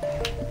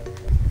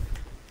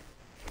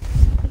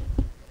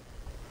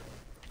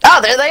 Ah,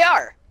 there they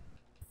are!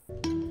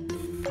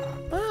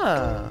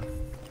 Ah.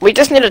 We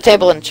just need a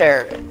table and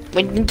chair.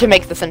 We need to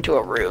make this into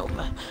a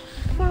room.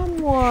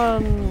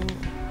 Someone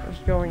is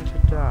going to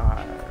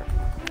die.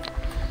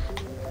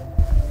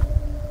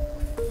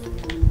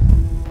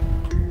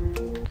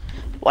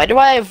 Why do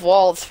I have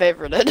walls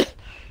favorited?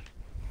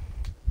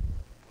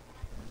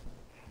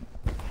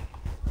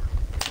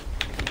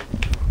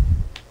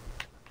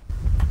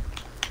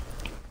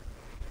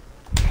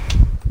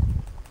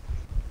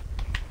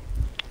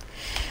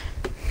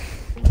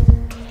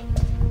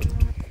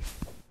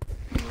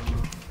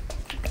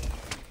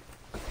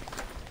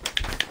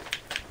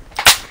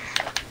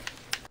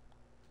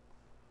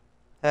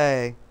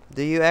 Hey,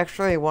 do you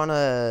actually want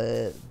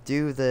to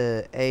do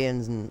the A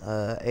and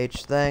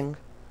H thing?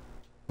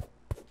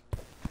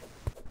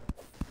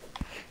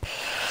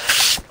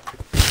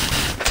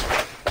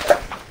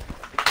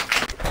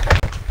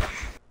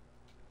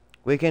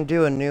 We can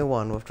do a new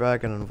one with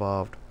Dragon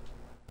involved.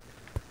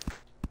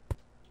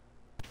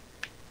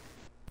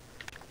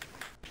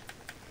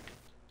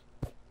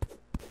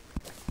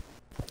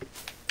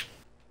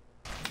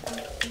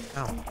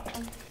 Ow.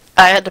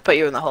 I had to put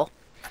you in the hole.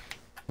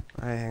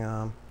 Alright, hang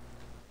on.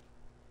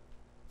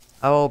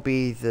 I will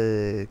be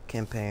the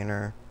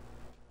campaigner.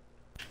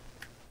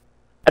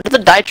 How did the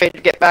die trader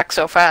get back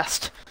so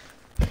fast?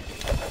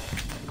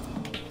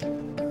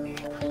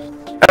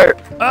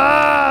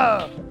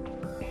 Ah!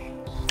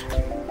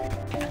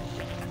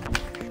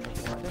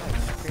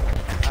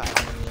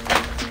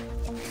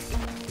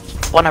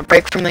 Wanna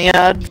break from the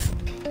ads?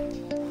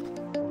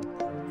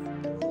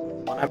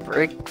 Wanna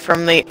break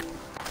from the...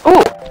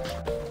 Ooh!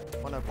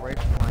 Wanna break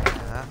my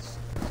ass?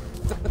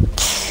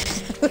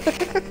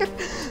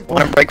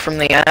 Wanna break from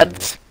the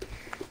ads?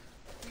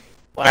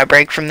 Wanna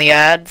break from the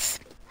ads?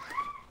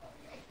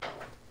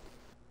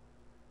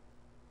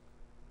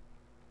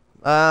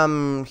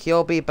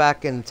 He'll be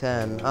back in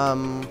 10.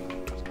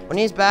 When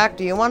he's back,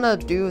 do you wanna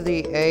do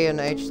the A and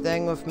H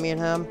thing with me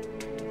and him?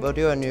 We'll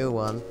do a new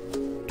one.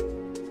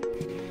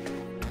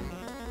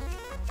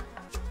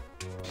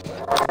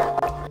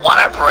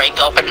 Wanna break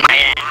open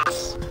my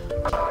ass?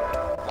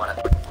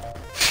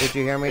 Did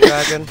you hear me,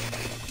 Dragon?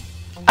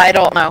 I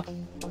don't know.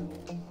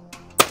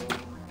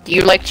 Do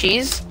you like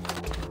cheese?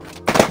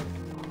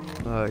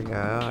 Oh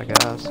yeah, I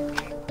guess.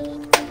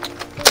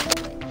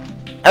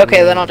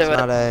 Okay, then I'll do It's it.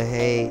 not a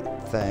hate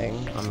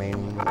thing. I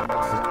mean,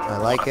 I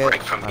like it.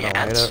 Break from I the don't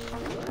hate ads. it.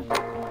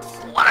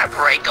 Wanna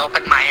break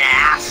open my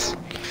ass?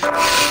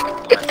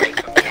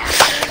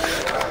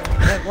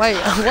 Wait,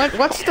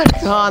 what's the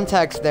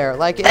context there?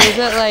 Like, is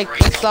it like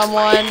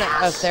someone,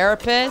 a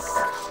therapist?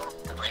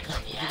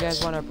 If you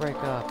guys want to break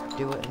up,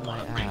 do it in my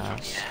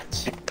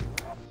ass.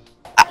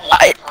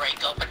 I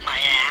break open my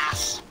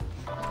ass.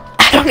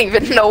 I don't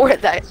even know where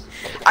that...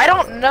 I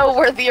don't know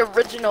where the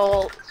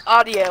original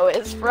audio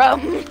is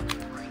from.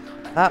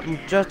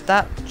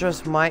 That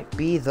just might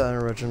be the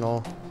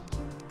original.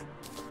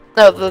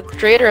 No, the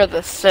creator of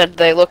this said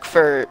they look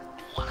for...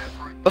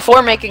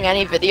 Before making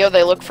any video,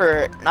 they look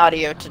for an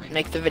audio to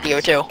make the video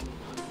too.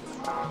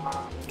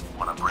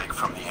 Want a break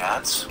from the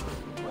ads?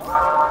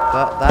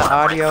 That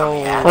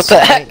audio What the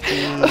heck?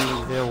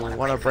 They'll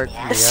want to break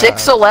from the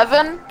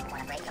 611?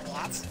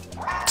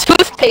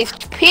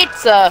 Toothpaste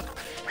pizza!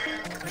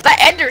 The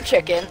Ender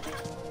Chicken!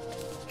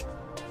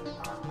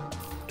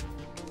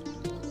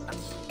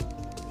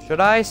 Should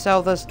I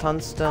sell this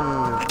tungsten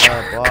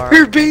bar?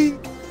 Kirby!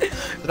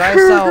 Should I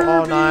sell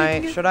all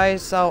 9? Should I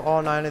sell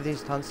all 9 of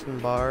these tungsten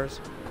bars?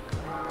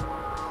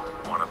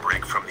 Want a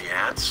break from the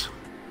ads?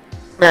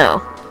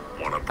 No.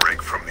 Want a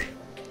break from the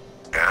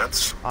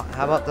ads?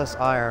 How about this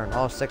iron?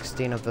 All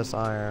 16 of this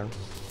iron.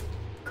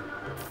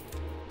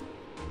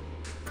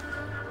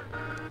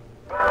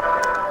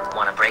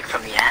 Want a break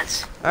from the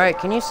ads? Alright,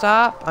 can you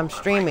stop? I'm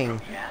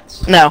streaming.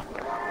 Ads. No.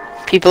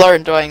 People are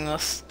enjoying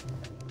this.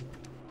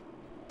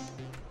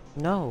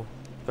 No,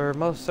 they're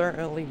most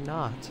certainly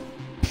not.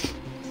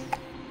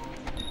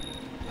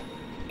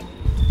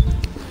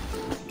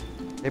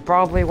 They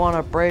probably want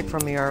a break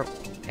from your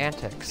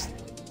antics.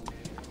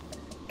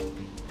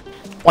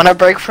 Want a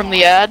break from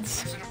the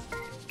ads?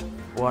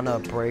 Want a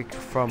break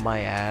from my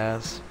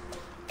ass?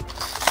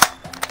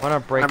 Want a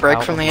break? Want a break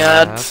out from of the my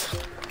ads?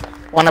 ass?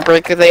 Want to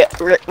break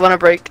the... Want to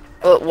break...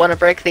 Want to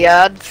break the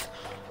ads?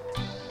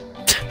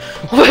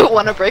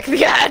 Want to break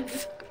the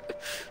ads?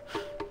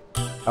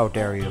 How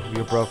dare you?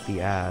 You broke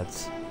the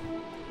ads.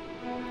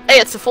 Hey,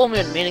 it's a full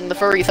moon, meaning the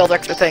furry sells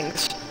extra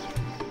things.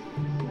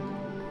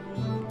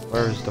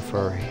 Where's the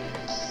furry?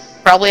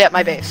 Probably at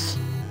my base.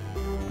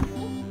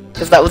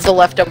 Because that was the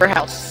leftover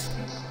house.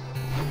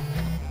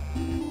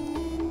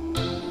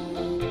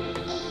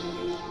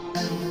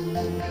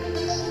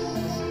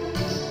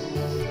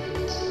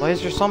 Why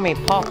is there so many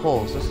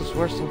potholes? This is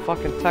worse than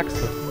fucking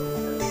Texas.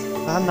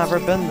 I've never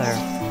been there.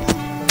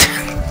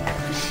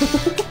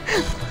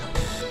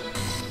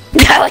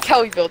 I like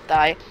how we both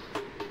die.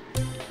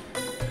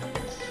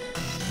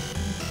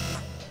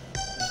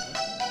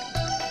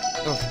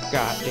 Oh,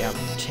 goddamn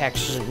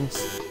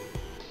Texans.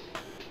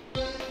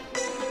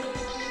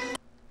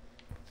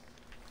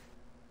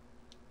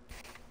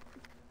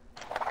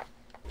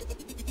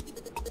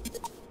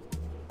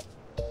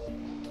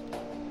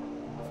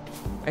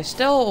 I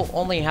still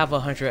only have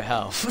 100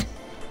 health.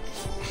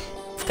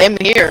 Same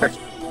here. I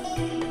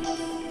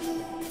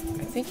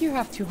think you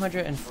have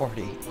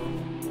 240.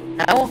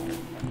 No?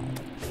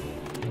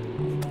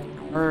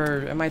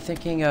 Or am I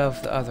thinking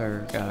of the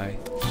other guy?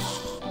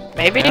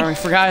 Maybe? I already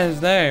forgot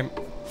his name.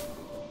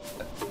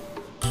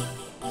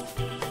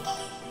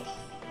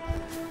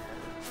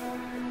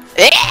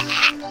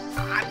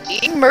 I'm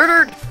being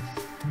murdered!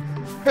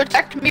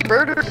 Protect me,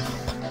 murdered!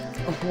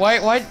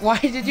 Why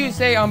did you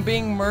say I'm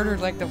being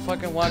murdered like the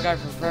fucking one guy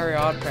from Very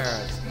Odd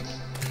Parents?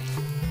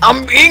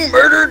 I'm being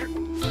murdered!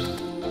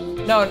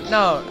 No,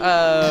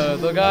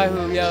 the guy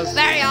who yells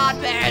Very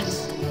Odd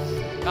Parents!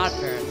 Odd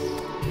Parents.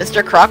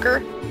 Mr.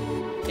 Crocker?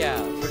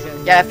 Yeah,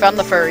 forget. Yeah, I found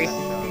the furry.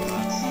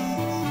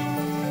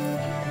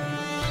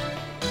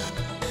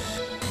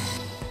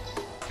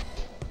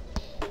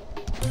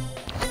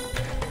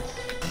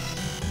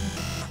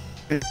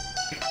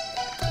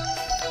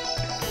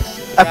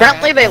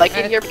 Apparently they like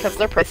it here because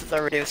their prices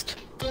are reduced.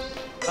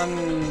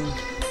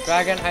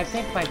 Dragon, I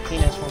think my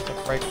penis wants to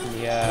break from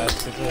the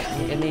ass, because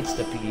it needs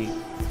to pee.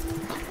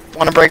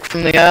 Want to break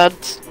from the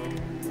ads?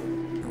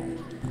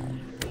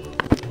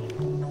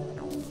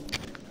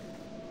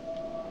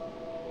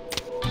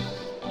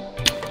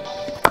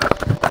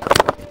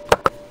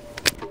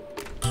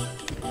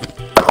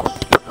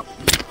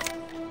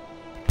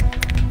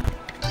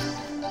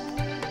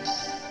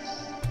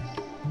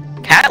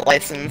 Cat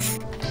license.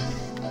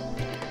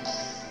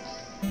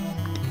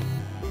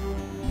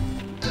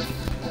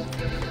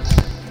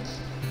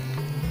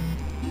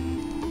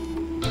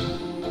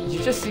 Did you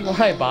just see what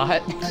I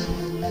bought?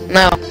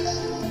 No.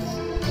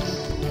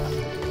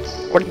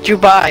 What did you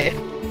buy?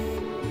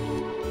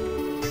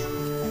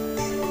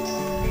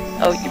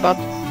 Oh, you bought...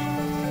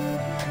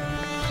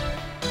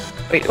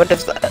 Wait, what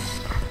is that?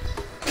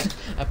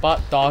 I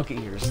bought dog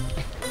ears.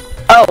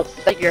 Oh,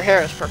 that your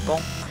hair is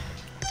purple.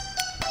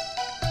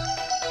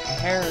 My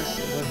hair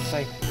looks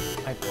like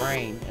my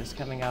brain is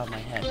coming out of my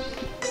head.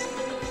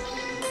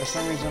 For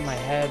some reason my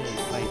head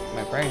is like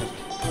my brain is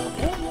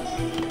purple.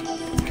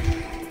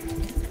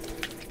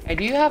 Hey,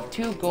 do you have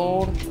 2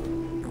 gold?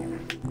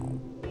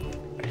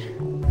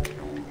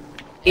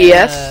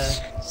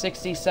 Yes.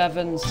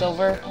 67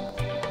 silver?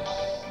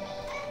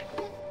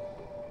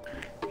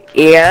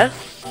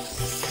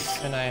 Yes.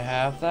 Can I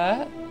have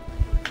that?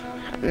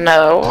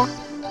 No.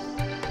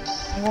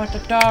 I want a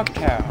dog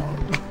cow.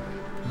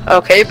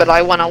 Okay, but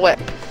I want a whip.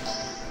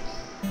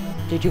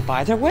 Did you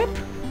buy the whip?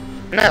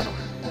 No.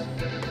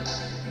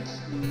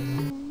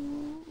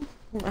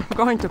 I'm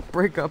going to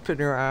break up in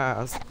your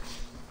ass.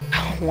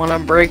 Wanna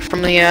break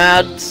from the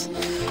ads?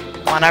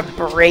 Wanna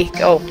break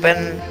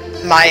open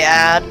my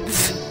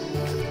ads?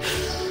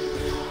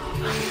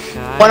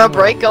 Wanna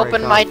break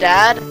open my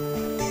dad?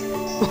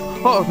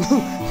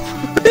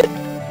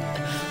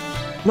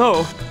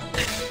 No!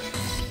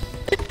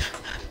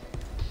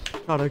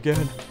 Not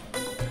again.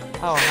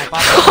 Oh, I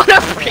bought I wanna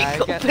the break I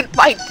get- open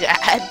my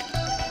dad.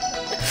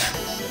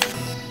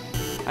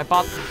 I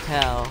bought the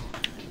tail.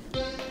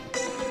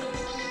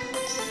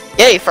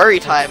 Yay, furry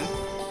time.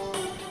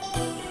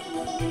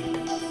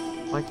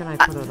 Why can I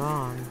put it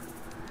on?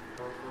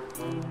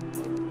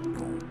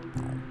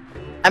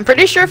 I'm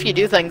pretty sure if you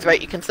do things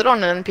right, you can sit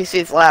on an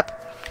NPC's lap.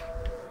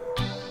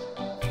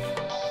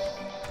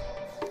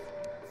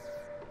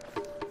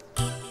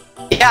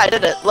 Yeah, I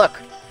did it. Look.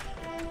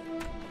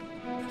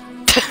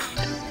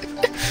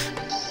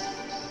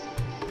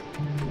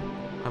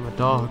 I'm a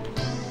dog.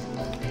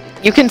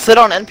 You can sit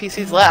on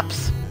NPC's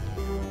laps.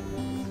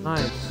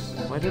 Nice.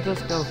 Why did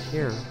this go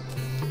here?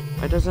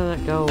 Why doesn't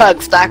it go?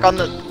 Pug, stack on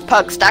the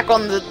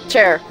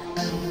chair.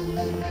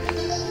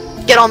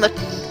 Get on the.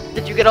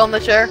 Did you get on the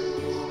chair?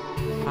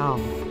 Ow.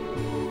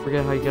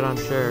 Forget how you get on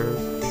chairs.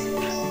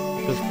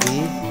 Just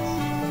B?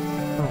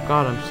 Oh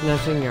god, I'm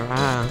sniffing your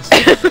ass.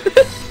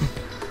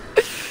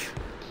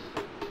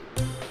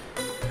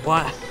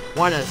 What?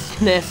 Wanna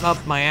sniff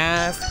up my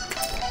ass?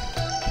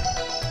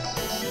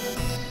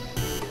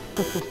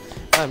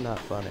 I'm not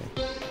funny.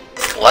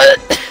 What?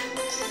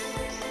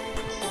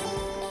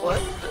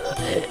 What?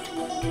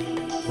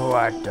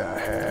 What the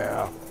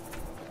hell?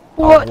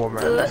 What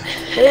woman. the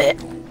heck?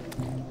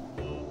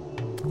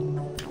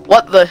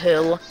 What the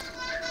hell?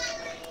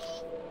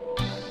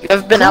 You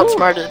have been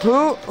outsmarted.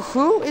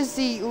 Who is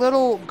the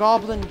little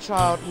goblin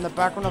child in the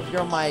background of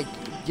your mic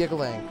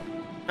giggling?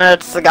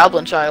 It's the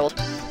Goblin Child.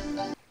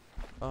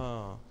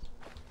 Oh.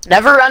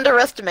 Never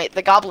underestimate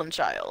the Goblin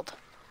Child.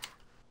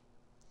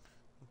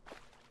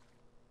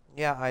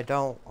 Yeah, I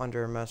don't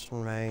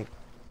underestimate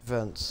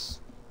Vince.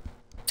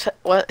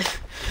 What?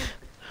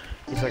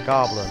 He's a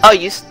goblin. Oh,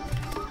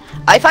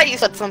 I thought you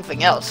said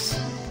something else.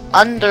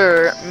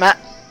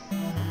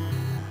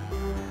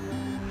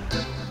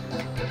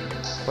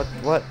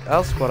 What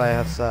else would I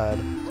have said?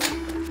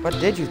 What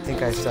did you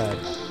think I said?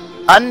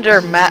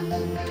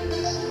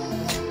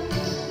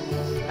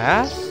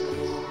 Ass?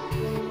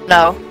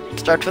 No, it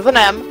starts with an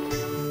M.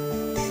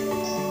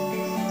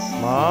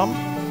 Mom?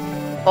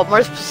 Well,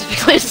 more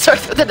specifically, it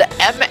starts with an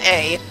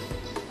M-A.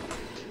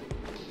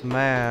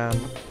 Man.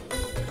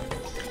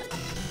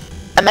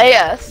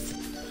 M-A-S.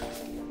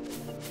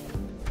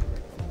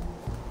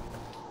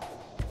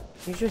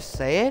 You just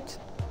say it?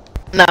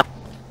 No.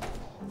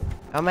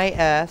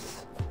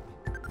 M-A-S.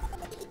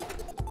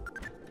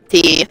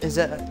 T. Is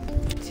it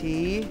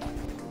T?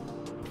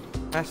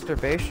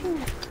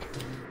 Masturbation?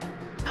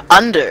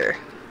 Under.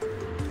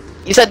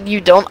 You said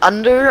you don't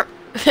under?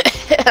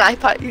 And I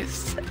thought you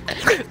said...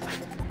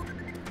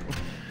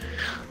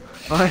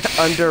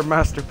 Under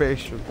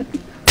masturbation.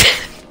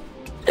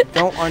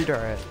 Don't under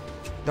it.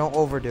 Don't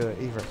overdo it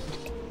either.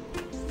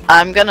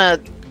 I'm gonna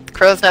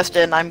crow's nest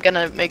in. I'm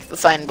gonna make the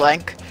sign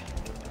blank.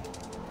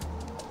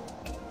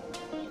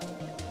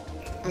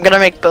 I'm gonna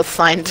make both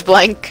signs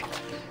blank.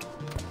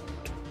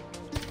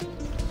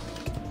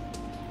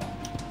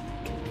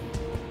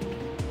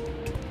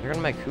 You're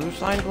gonna make who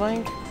sign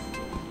blank?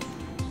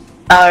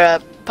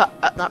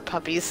 Not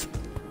puppies.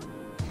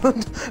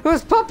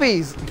 Who's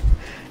puppies?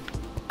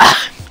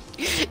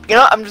 You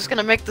know what? I'm just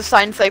gonna make the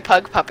sign say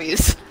pug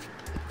puppies.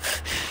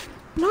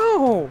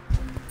 No!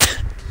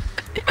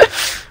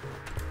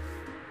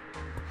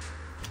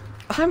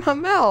 I'm a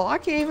male. I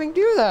can't even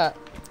do that.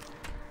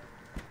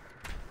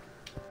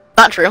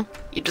 Not true.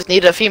 You just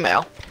need a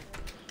female.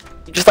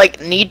 You just, like,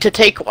 need to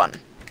take one.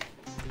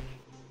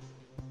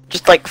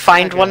 Just, like,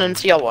 find one and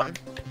steal one.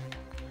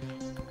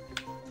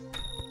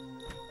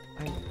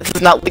 This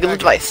is not legal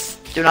advice.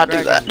 Do not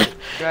do that.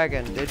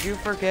 Dragon, did you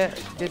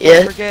forget? Did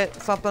Yeah? you forget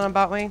something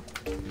about me?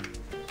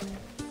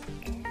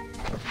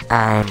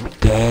 I'm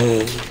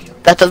gay.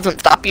 That doesn't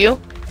stop you.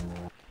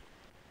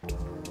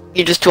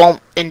 You just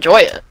won't enjoy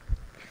it.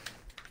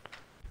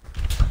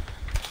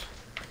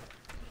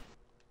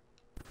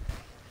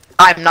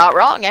 I'm not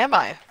wrong, am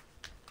I?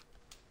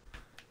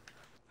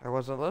 I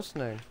wasn't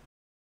listening.